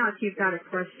right now if you've got a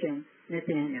question,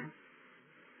 Nathaniel.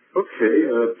 Okay.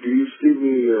 Do you see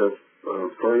me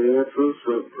finances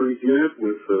pretty good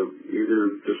with either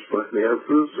just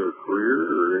finances or career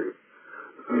or...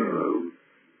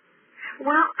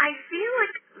 Well, I feel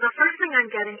like the first thing I'm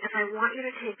getting is I want you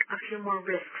to take a few more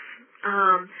risks.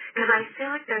 Because I feel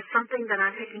like there's something that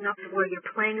I'm picking up where you're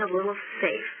playing a little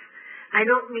safe. I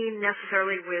don't mean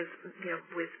necessarily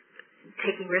with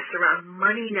taking risks around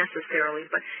money necessarily,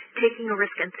 but taking a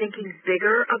risk and thinking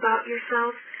bigger about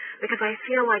yourself, because I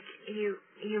feel like you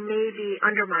may be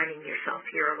undermining yourself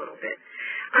here a little bit.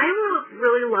 I would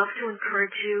really love to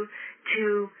encourage you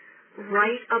to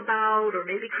write about or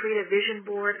maybe create a vision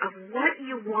board of what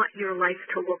you want your life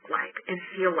to look like and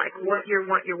feel like, what you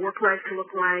want your work life to look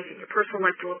like and your personal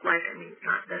life to look like. I mean,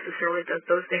 not necessarily that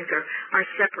those things are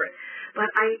separate.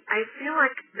 But I feel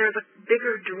like there's a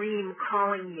bigger dream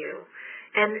calling you.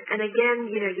 And again,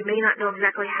 you may not know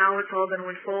exactly how it's all going to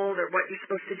unfold or what you're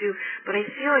supposed to do, but I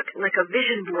feel like a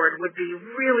vision board would be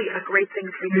really a great thing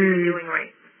for you to be doing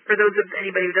right. For those of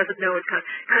anybody who doesn't know, it's kind of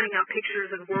cutting out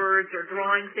pictures and words or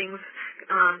drawing things,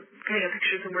 cutting out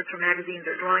pictures and words from magazines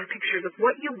or drawing pictures of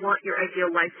what you want your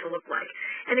ideal life to look like.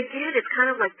 And again, it's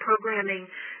kind of like programming,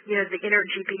 the inner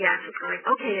GPS. It's going,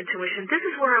 okay, intuition, this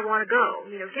is where I want to go.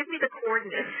 Give me the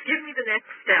coordinates. Give me the next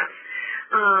steps.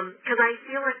 Because I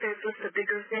feel like there's just a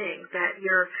bigger thing that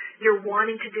you're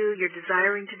wanting to do, you're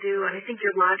desiring to do, and I think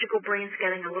your logical brain's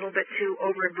getting a little bit too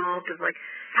over-involved of like,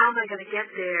 how am I going to get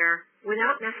there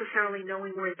without necessarily knowing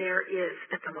where there is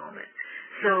at the moment.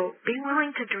 So be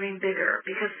willing to dream bigger,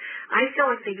 because I feel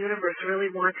like the universe really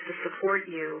wants to support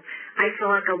you. I feel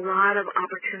like a lot of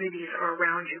opportunities are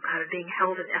around you, kind of being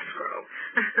held in escrow,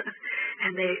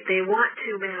 and they want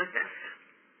to manifest.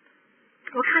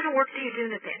 What kind of work do you do,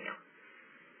 Nathaniel?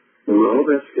 Well,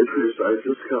 that's interesting. I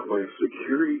just got my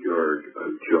security guard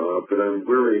job, but I'm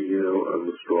really, an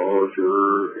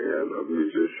astrologer and a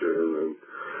musician, and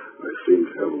I seem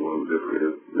to have a lot of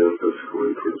different metaphysical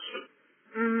interests.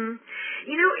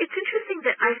 It's interesting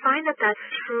that I find that that's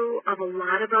true of a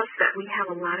lot of us, that we have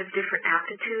a lot of different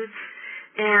aptitudes,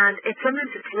 And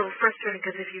sometimes it's a little frustrating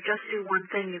because if you just do one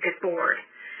thing, you get bored.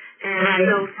 And right.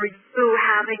 so for you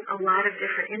having a lot of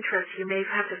different interests, you may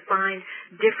have to find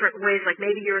different ways. Like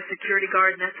maybe you're a security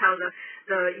guard, and that's how the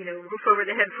roof over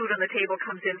the head, food on the table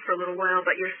comes in for a little while.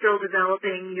 But you're still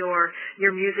developing your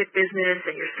music business,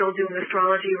 and you're still doing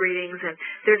astrology readings. And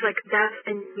there's like that's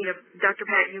and Dr.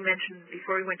 Pat, you mentioned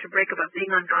before we went to break about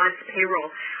being on God's payroll.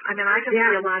 I mean, I can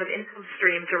see a lot of income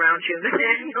streams around you,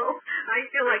 Nathaniel. I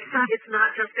feel like it's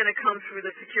not just going to come through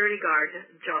the security guard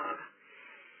job.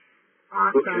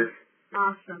 Awesome. Okay.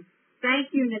 Awesome.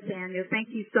 Thank you, Nathaniel. Thank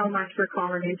you so much for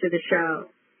calling into the show.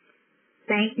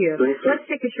 Thank you. Let's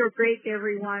take a short break,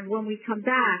 everyone. When we come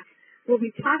back, we'll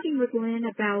be talking with Lynn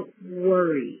about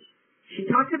worry. She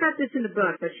talks about this in the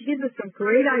book, but she gives us some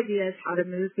great ideas how to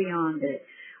move beyond it.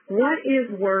 What is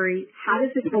worry? How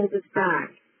does it hold us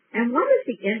back? And what is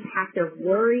the impact of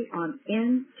worry on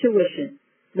intuition?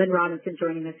 Lynn Robinson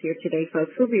joining us here today,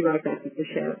 folks. We'll be right back with the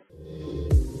show.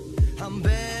 I'm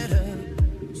better,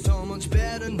 so much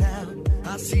better now.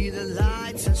 I see the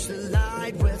light, touch the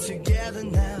light, we're together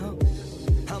now.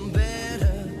 I'm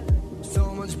better,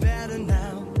 so much better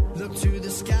now. Look to the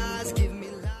skies, give me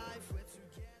life.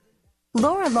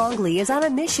 Laura Longley is on a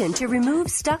mission to remove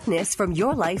stuckness from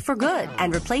your life for good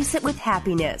and replace it with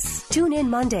happiness. Tune in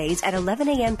Mondays at 11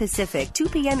 a.m. Pacific, 2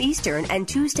 p.m. Eastern, and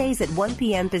Tuesdays at 1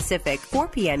 p.m. Pacific, 4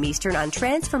 p.m. Eastern on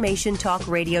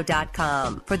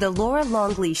TransformationTalkRadio.com for The Laura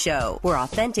Longley Show, where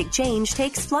authentic change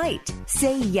takes flight.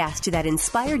 Say yes to that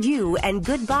inspired you and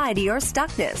goodbye to your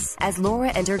stuckness as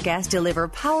Laura and her guests deliver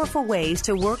powerful ways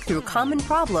to work through common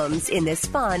problems in this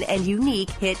fun and unique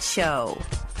hit show.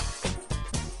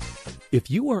 If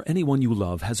you or anyone you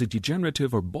love has a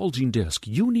degenerative or bulging disc,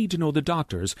 you need to know the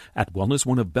doctors at Wellness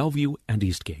One of Bellevue and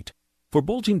Eastgate. For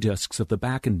bulging discs of the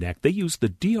back and neck, they use the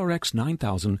DRX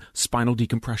 9000 spinal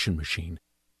decompression machine.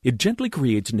 It gently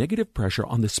creates negative pressure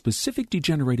on the specific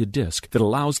degenerated disc that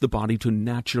allows the body to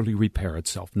naturally repair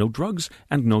itself. No drugs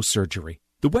and no surgery.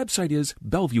 The website is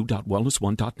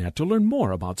bellevue.wellness1.net to learn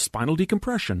more about spinal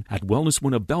decompression at Wellness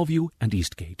One of Bellevue and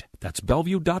Eastgate. That's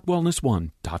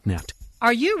bellevue.wellness1.net.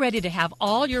 Are you ready to have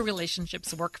all your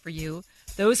relationships work for you?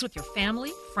 Those with your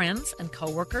family, friends, and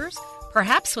coworkers?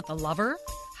 Perhaps with a lover?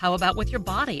 How about with your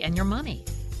body and your money?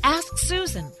 Ask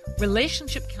Susan.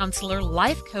 Relationship counselor,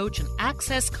 life coach, and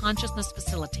access consciousness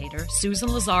facilitator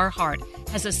Susan Lazar-Hart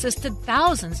has assisted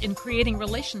thousands in creating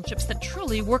relationships that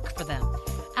truly work for them.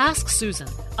 Ask Susan,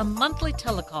 a monthly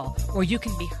telecall where you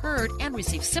can be heard and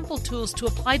receive simple tools to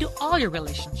apply to all your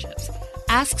relationships.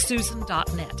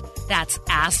 AskSusan.net. That's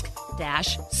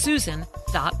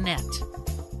ask-susan.net.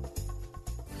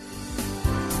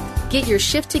 Get your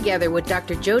shift together with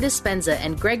Dr. Joe Dispenza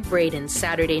and Greg Braden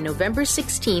Saturday, November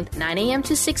 16th, 9 a.m.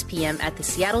 to 6 p.m. at the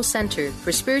Seattle Center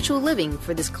for Spiritual Living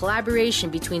for this collaboration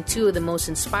between two of the most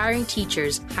inspiring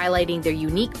teachers, highlighting their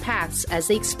unique paths as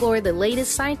they explore the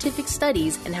latest scientific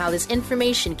studies and how this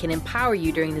information can empower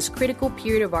you during this critical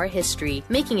period of our history.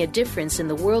 Making a difference in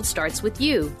the world starts with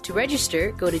you. To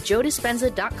register, go to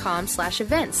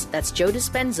joedispenza.com/events. That's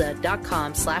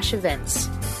joedispenza.com/events.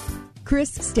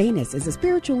 Chris Stanis is a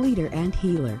spiritual leader and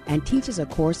healer and teaches a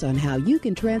course on how you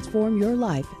can transform your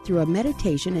life through a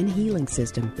meditation and healing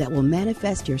system that will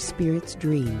manifest your spirit's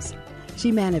dreams. She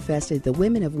manifested the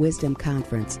Women of Wisdom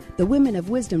Conference, the Women of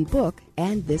Wisdom book,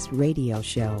 and this radio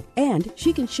show. And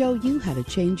she can show you how to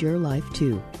change your life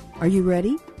too. Are you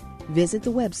ready? Visit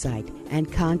the website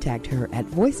and contact her at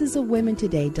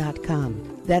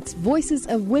voicesofwomentoday.com. That's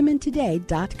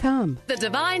voicesofwomentoday.com. The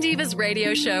Divine Divas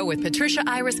Radio Show with Patricia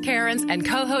Iris Cairns and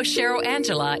co-host Cheryl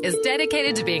Angela is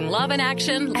dedicated to being love in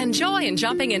action and joy in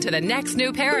jumping into the next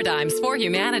new paradigms for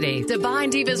humanity.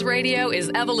 Divine Divas Radio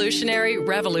is evolutionary,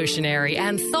 revolutionary,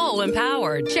 and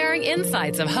soul-empowered, sharing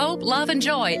insights of hope, love, and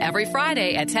joy every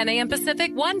Friday at 10 a.m.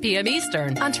 Pacific, 1 p.m.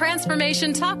 Eastern on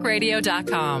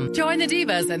TransformationTalkRadio.com. Join the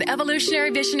divas and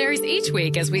evolutionary visionaries each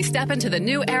week as we step into the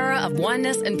new era of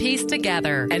oneness and peace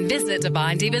together. And visit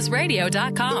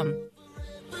DivineDivasRadio.com.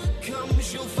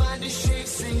 Comes, you'll find us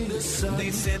chasing the sun.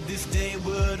 They said this day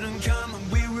wouldn't come,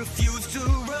 and we refuse to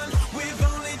run. We've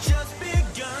only just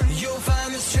begun. You'll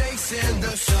find us chasing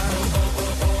the sun.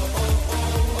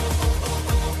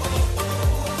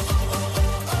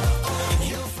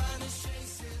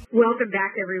 Welcome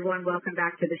back, everyone. Welcome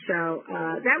back to the show.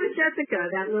 That was Jessica,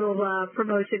 that little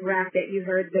promotion rap that you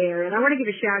heard there. And I want to give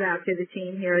a shout-out to the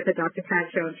team here at the Dr. Pat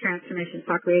Show and Transformation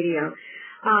Talk Radio.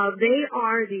 They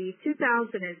are the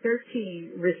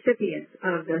 2013 recipients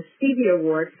of the Stevie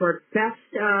Award for Best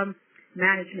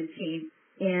Management Team,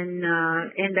 and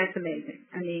that's amazing.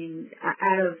 I mean,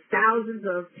 out of thousands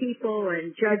of people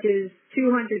and judges,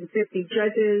 250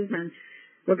 judges, and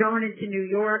we're going into New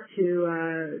York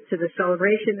to the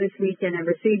celebration this weekend and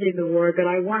receiving the award, but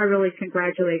I want to really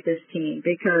congratulate this team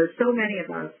because so many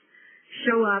of us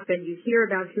show up and you hear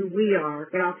about who we are,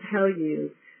 but I'll tell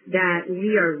you that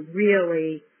we are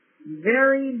really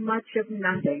very much of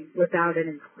nothing without an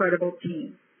incredible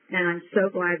team. And I'm so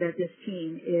glad that this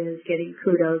team is getting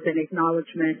kudos and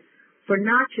acknowledgement for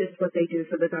not just what they do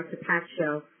for the Dr. Pat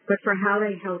Show, but for how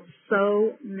they help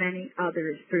so many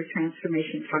others through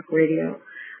Transformation Talk Radio.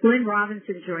 Lynn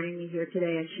Robinson joining me here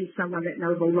today, and she's someone that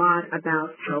knows a lot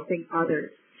about helping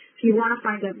others. If you want to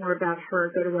find out more about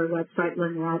her, go to our website,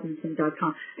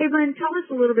 lynnrobinson.com. Hey, Lynn, tell us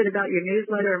a little bit about your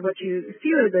newsletter and a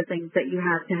few of the things that you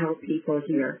have to help people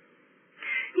here.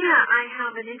 Yeah, I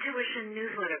have an intuition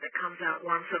newsletter that comes out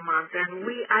once a month, and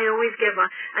I always give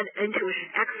an intuition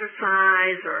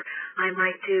exercise, or I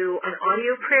might do an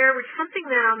audio prayer, which is something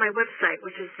that on my website,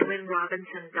 which is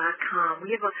lynnrobinson.com.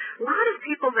 We have a lot of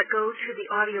people that go to the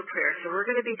audio prayer, so we're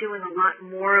going to be doing a lot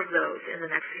more of those in the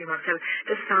next few months. I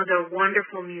just found a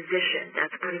wonderful musician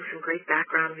that's putting some great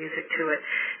background music to it,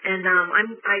 and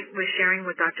I was sharing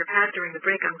with Dr. Pat during the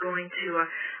break. I'm going to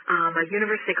a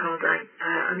university called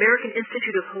American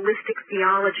Institute of Holistic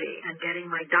Theology and getting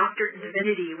my doctorate in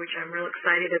divinity, which I'm real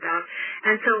excited about.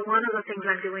 And so one of the things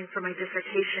I'm doing for my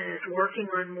dissertation is working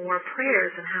on more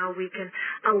prayers and how we can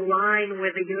align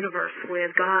with the universe,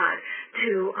 with God,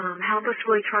 to help us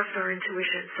really trust our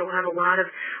intuition. So we'll have a lot of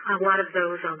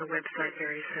those on the website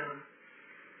very soon.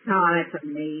 Oh, that's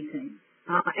amazing.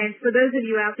 And for those of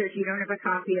you out there, if you don't have a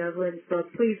copy of Lynn's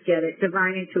book, please get it,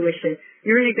 Divine Intuition.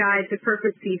 You're in a guide to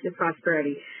perfect peace and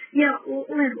prosperity. You know,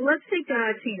 Lynn, let's take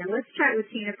Tina. Let's chat with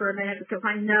Tina for a minute because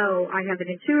I know I have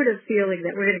an intuitive feeling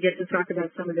that we're going to get to talk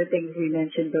about some of the things we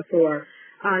mentioned before.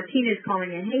 Tina's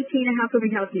calling in. Hey, Tina, how can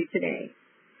we help you today?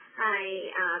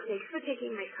 Hi, thanks for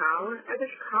taking my call. I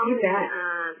was calling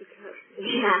because,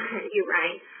 you're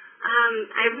right.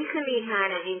 I recently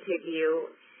had an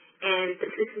interview, and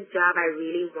this is a job I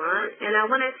really want, and I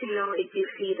wanted to know if you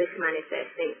see this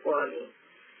manifesting for me.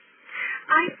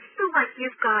 I feel like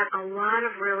you've got a lot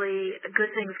of really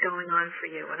good things going on for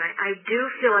you, and I do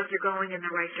feel like you're going in the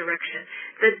right direction.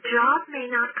 The job may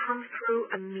not come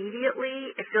through immediately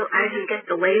as you get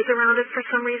delays around it for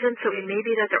some reason, so it may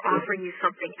be that they're offering you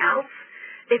something else.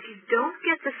 If you don't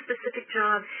get the specific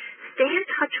job, stay in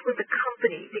touch with the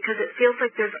company because it feels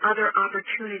like there's other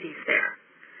opportunities there.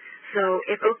 So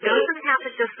if it doesn't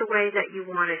happen just the way that you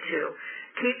want it to,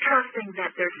 keep trusting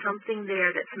that there's something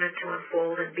there that's meant to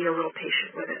unfold and be a little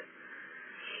patient with it.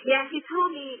 Yeah, he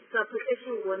told me the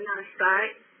position would not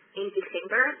start in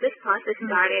December. The process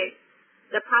started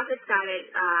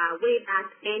way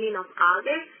back ending of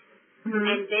August. Mm-hmm.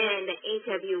 And then the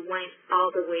interview went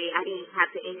all the way. I didn't have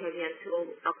to interview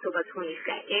until October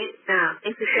 22nd.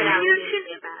 And she said I would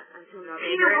be back until November.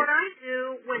 You know, what I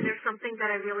do when there's something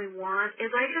that I really want is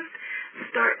I just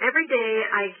start every day.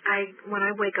 When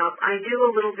I wake up, I do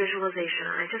a little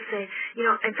visualization. And I just say, you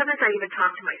know, and sometimes I even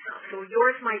talk to myself. So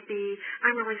yours might be,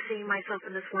 I'm really seeing myself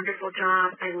in this wonderful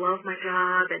job. I love my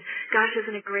job. And gosh,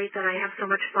 isn't it great that I have so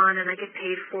much fun and I get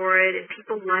paid for it and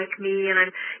people like me.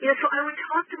 And so I would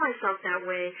talk to myself that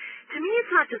way. To me,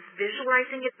 it's not just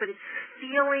visualizing it, but it's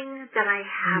feeling that I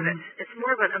have it. It's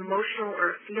more of an emotional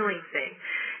or a feeling thing.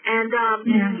 And,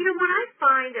 you know, what I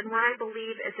find and what I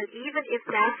believe is that even if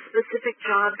that specific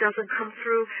job doesn't come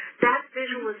through, that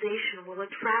visualization will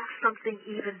attract something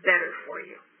even better for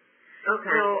you.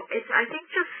 Okay. So I think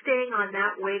just staying on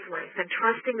that wavelength and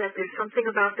trusting that there's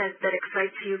something about that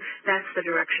excites you, that's the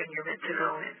direction you're meant to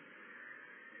go in.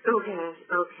 Okay.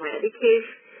 Because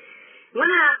when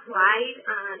I applied,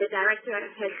 the director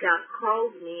has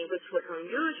called me, which was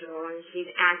unusual, and she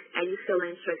asked, are you still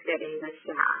interested in this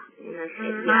job? And I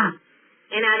said, yeah.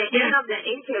 And at the end of the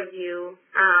interview,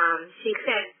 she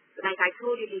said, like I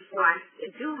told you before, I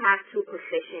do have two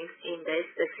positions in this,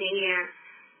 the senior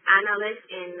analyst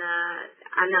and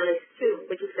analyst 2,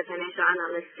 which is the financial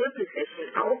analyst 2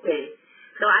 position open.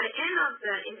 So at the end of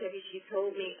the interview, she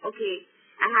told me, okay,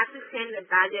 I have to send the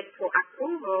budget for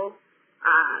approval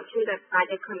to the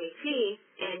budget committee,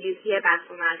 and you hear back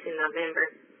from us in November.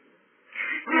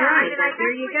 Yeah, and I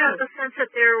there you go. The sense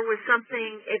that there was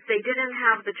something, if they didn't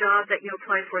have the job that you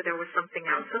applied for, there was something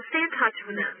else. So stay in touch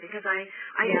with them because I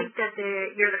think that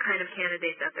you're the kind of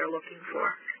candidate that they're looking for.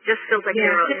 Just feels like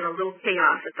they're in a little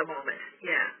chaos at the moment.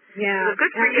 Yeah. So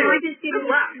good for you.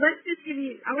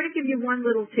 I want to give you one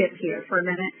little tip here for a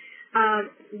minute.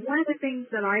 One of the things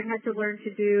that I've had to learn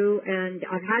to do, and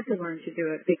I've had to learn to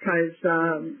do it because,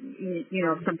 you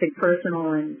know, something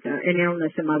personal and an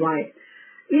illness in my life.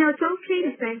 You know, it's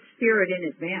okay to thank Spirit in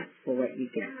advance for what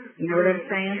you get. You know what I'm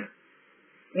saying?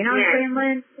 You know what I'm saying,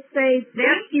 Lynn? Say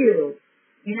thank you.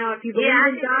 You know, if you believe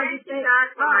in God, you say,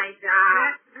 my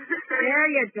job. There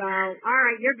you go. All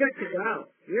right, you're good to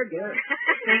go. You're good.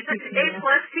 Thank you, Tina. A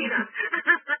plus, Tina.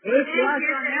 A plus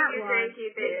on that one. Thank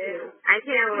you. I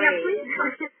can't wait.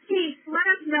 Keith, let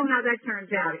us know how that turns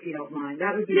out, if you don't mind.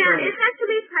 That would be great. great. It's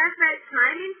actually perfect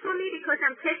timing for me because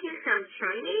I'm taking some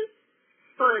training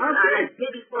for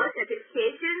maybe for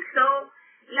certification. So,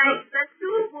 the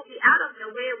two will be out of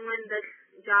the way when the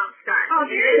job starts. Oh,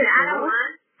 there you go. The other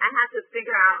one, I have to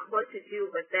figure out what to do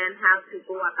with them, how to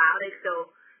go about it. So,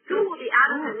 two will be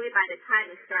out of the way by the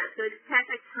time it starts. So, it's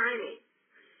perfect timing.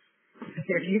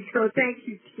 There you go. Thank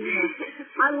you, Tina.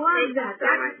 I love that.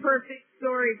 That's a perfect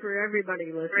story for everybody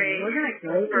listening. Wasn't it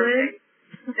great, Lynn?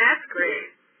 That's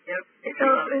great. Yep. So,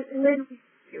 Lynn,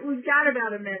 we've got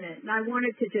about a minute, and I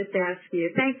wanted to just ask you,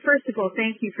 first of all,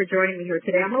 thank you for joining me here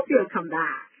today. I hope you'll come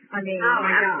back. I mean,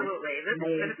 absolutely. This has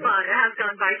been fun. It has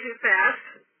gone by too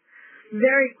fast.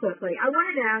 Very quickly, I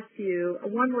wanted to ask you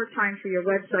one more time for your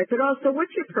website, but also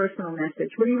what's your personal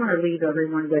message? What do you want to leave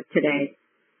everyone with today?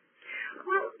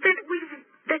 Well,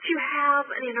 that you have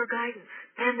an inner guidance,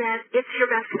 and that it's your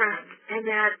best friend, and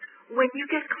that when you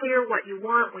get clear what you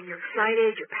want, when you're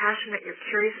excited, you're passionate, you're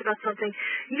curious about something,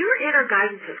 your inner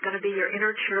guidance is going to be your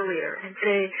inner cheerleader and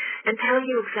tell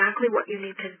you exactly what you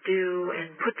need to do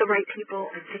and put the right people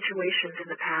and situations in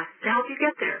the path to help you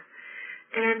get there.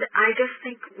 And I just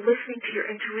think listening to your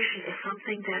intuition is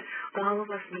something that all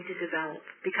of us need to develop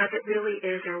because it really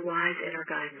is our wise inner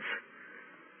guidance.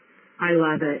 I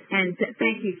love it. And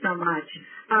thank you so much.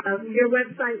 Your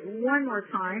website one more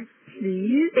time,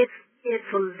 please. It's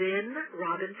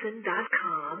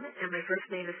LynnRobinson.com, and my first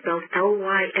name is spelled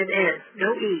Lynn, no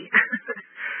E.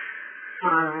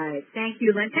 All right. Thank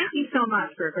you, Lynn. Thank you so much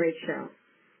for a great show.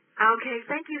 Okay.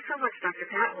 Thank you so much, Dr.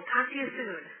 Pat. We'll talk to you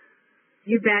soon.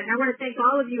 You bet. And I want to thank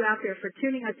all of you out there for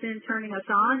tuning us in, turning us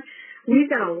on. We've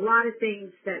got a lot of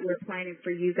things that we're planning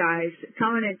for you guys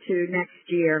coming into next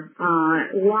year.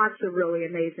 Lots of really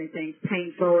amazing things.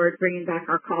 Paying forward, bringing back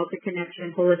our call to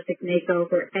connection, holistic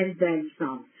makeover, and then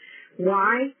some.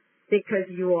 Why? Because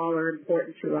you all are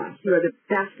important to us. You are the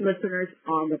best listeners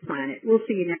on the planet. We'll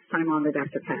see you next time on the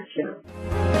Dr. Pat Show.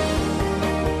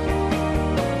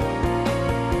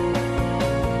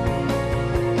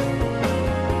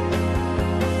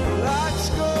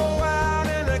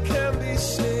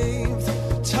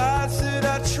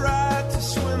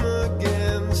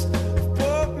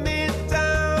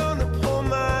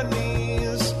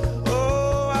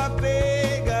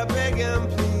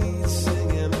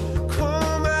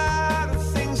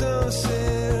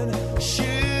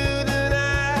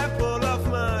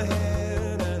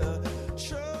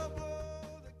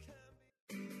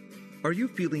 Are you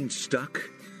feeling stuck?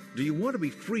 Do you want to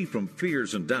be free from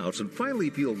fears and doubts and finally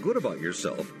feel good about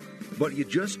yourself, but you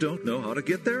just don't know how to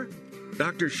get there?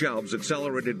 Dr. Schaub's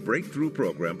Accelerated Breakthrough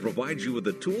Program provides you with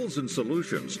the tools and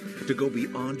solutions to go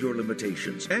beyond your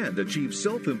limitations and achieve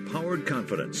self-empowered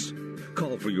confidence.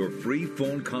 Call for your free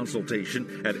phone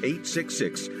consultation at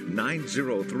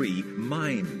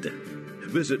 866-903-MIND.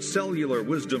 Visit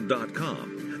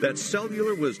cellularwisdom.com. That's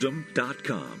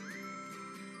cellularwisdom.com.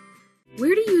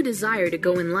 Where do you desire to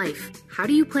go in life? How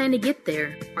do you plan to get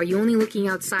there? Are you only looking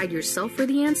outside yourself for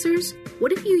the answers?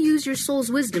 What if you use your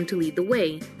soul's wisdom to lead the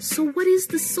way? So what is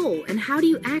the soul and how do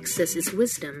you access its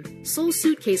wisdom? Soul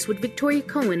Suitcase with Victoria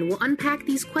Cohen will unpack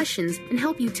these questions and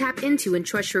help you tap into and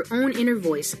trust your own inner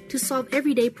voice to solve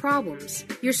everyday problems.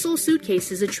 Your Soul Suitcase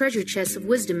is a treasure chest of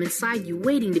wisdom inside you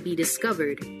waiting to be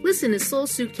discovered. Listen to Soul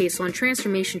Suitcase on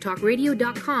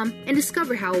TransformationTalkRadio.com and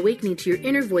discover how awakening to your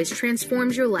inner voice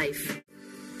transforms your life.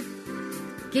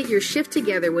 Get your shift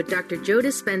together with Dr. Joe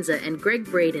Dispenza and Greg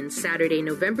Braden Saturday,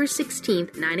 November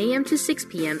 16th, 9 a.m. to 6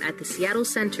 p.m. at the Seattle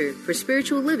Center for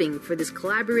Spiritual Living for this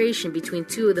collaboration between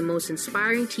two of the most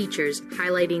inspiring teachers,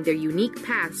 highlighting their unique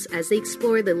paths as they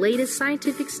explore the latest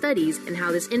scientific studies and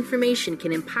how this information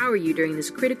can empower you during this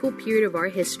critical period of our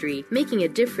history. Making a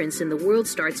difference in the world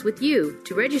starts with you.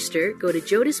 To register, go to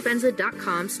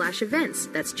joedispenza.com/events.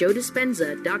 That's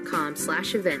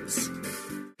joedispenza.com/events.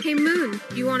 Hey, Moon,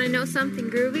 you want to know something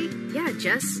groovy? Yeah,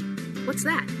 Jess. What's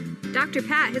that? Dr.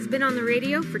 Pat has been on the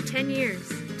radio for 10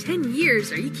 years. 10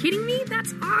 years? Are you kidding me?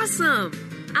 That's awesome!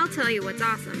 I'll tell you what's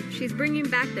awesome. She's bringing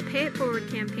back the Pay It Forward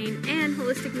campaign and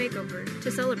Holistic Makeover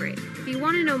to celebrate. If you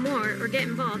want to know more or get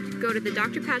involved, go to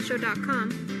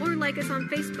thedrpatshow.com or like us on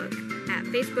Facebook at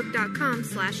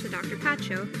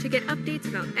facebook.com/thedrpatshow to get updates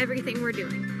about everything we're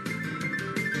doing.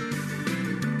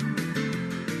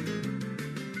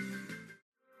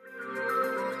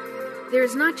 There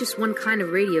is not just one kind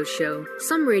of radio show.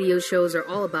 Some radio shows are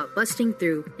all about busting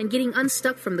through and getting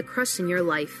unstuck from the crust in your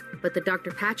life. But the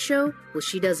Dr. Pat Show, well,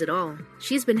 she does it all.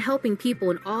 She's been helping people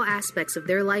in all aspects of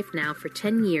their life now for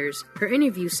 10 years. Her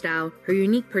interview style, her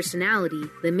unique personality,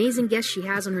 the amazing guests she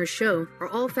has on her show are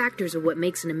all factors of what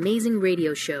makes an amazing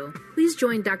radio show. Please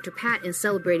join Dr. Pat in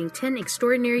celebrating 10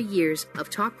 extraordinary years of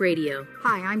talk radio.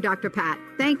 Hi, I'm Dr. Pat.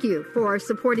 Thank you for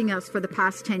supporting us for the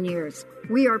past 10 years.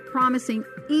 We are promising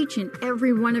each and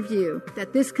every one of you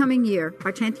that this coming year,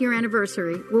 our 10th year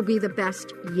anniversary, will be the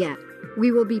best yet.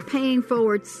 We will be paying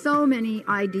forward so many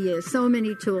ideas, so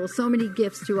many tools, so many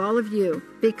gifts to all of you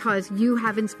because you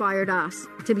have inspired us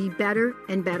to be better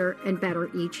and better and better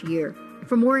each year.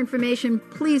 For more information,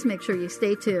 please make sure you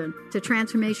stay tuned to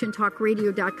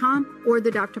TransformationTalkRadio.com or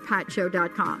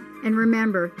thedrpatshow.com. And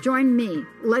remember, join me.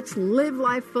 Let's live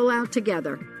life full out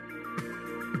together.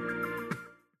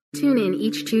 Tune in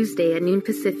each Tuesday at noon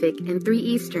Pacific and 3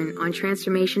 Eastern on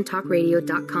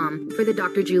TransformationTalkRadio.com for The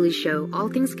Dr. Julie Show, All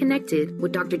Things Connected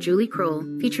with Dr. Julie Kroll,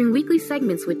 featuring weekly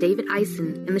segments with David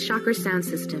Eisen and the Shocker Sound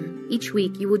System. Each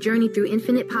week, you will journey through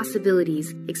infinite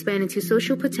possibilities, expand into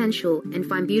social potential, and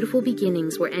find beautiful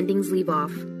beginnings where endings leave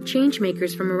off.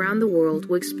 Changemakers from around the world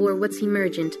will explore what's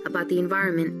emergent about the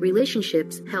environment,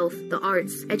 relationships, health, the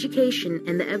arts, education,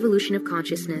 and the evolution of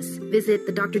consciousness. Visit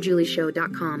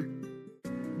thedrjulieshow.com.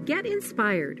 Get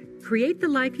inspired. Create the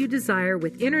life you desire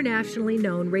with internationally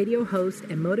known radio host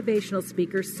and motivational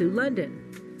speaker Sue London.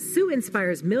 Sue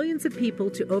inspires millions of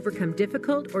people to overcome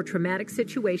difficult or traumatic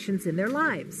situations in their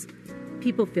lives.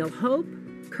 People feel hope,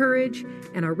 courage,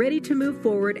 and are ready to move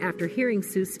forward after hearing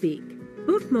Sue speak.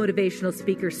 Book motivational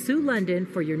speaker Sue London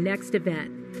for your next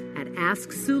event at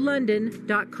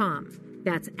AskSueLondon.com.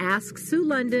 That's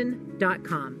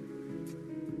AskSueLondon.com.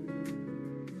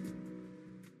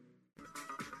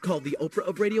 Called the Oprah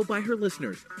of radio by her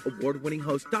listeners, award-winning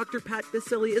host Dr. Pat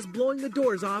Baccili is blowing the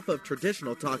doors off of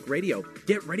traditional talk radio.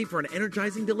 Get ready for an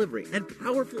energizing delivery and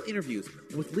powerful interviews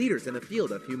with leaders in the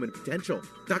field of human potential.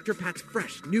 Dr. Pat's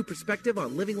fresh, new perspective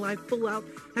on living life full out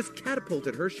has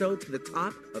catapulted her show to the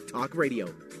top of talk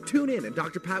radio. Tune in and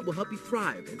Dr. Pat will help you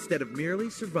thrive instead of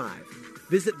merely survive.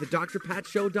 Visit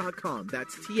thedrpatshow.com.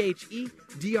 That's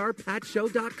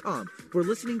THEDRPatshow.com for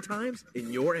listening times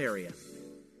in your area.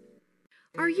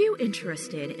 Are you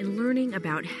interested in learning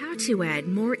about how to add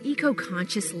more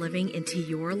eco-conscious living into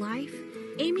your life?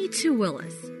 Amy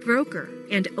Tuwillis, broker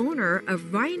and owner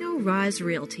of Rhino Roz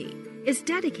Realty, is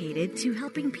dedicated to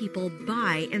helping people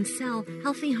buy and sell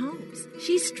healthy homes.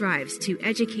 She strives to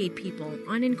educate people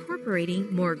on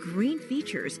incorporating more green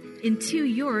features into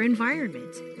your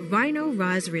environment. Rhino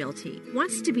Roz Realty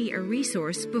wants to be a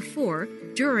resource before,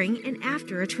 during, and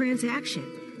after a transaction.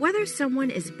 Whether someone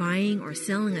is buying or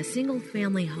selling a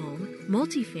single-family home,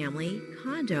 multifamily,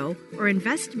 condo, or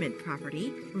investment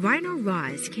property, Rhino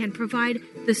Roz can provide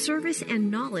the service and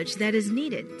knowledge that is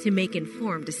needed to make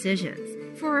informed decisions.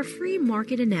 For a free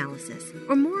market analysis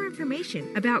or more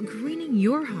information about greening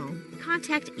your home,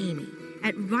 contact Amy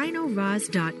at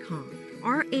rhinoroz.com,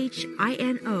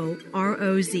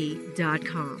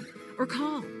 RHINOROZ.com, or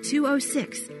call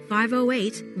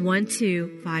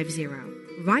 206-508-1250.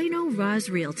 Rhino Roz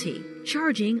Realty,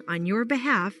 charging on your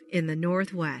behalf in the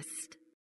Northwest.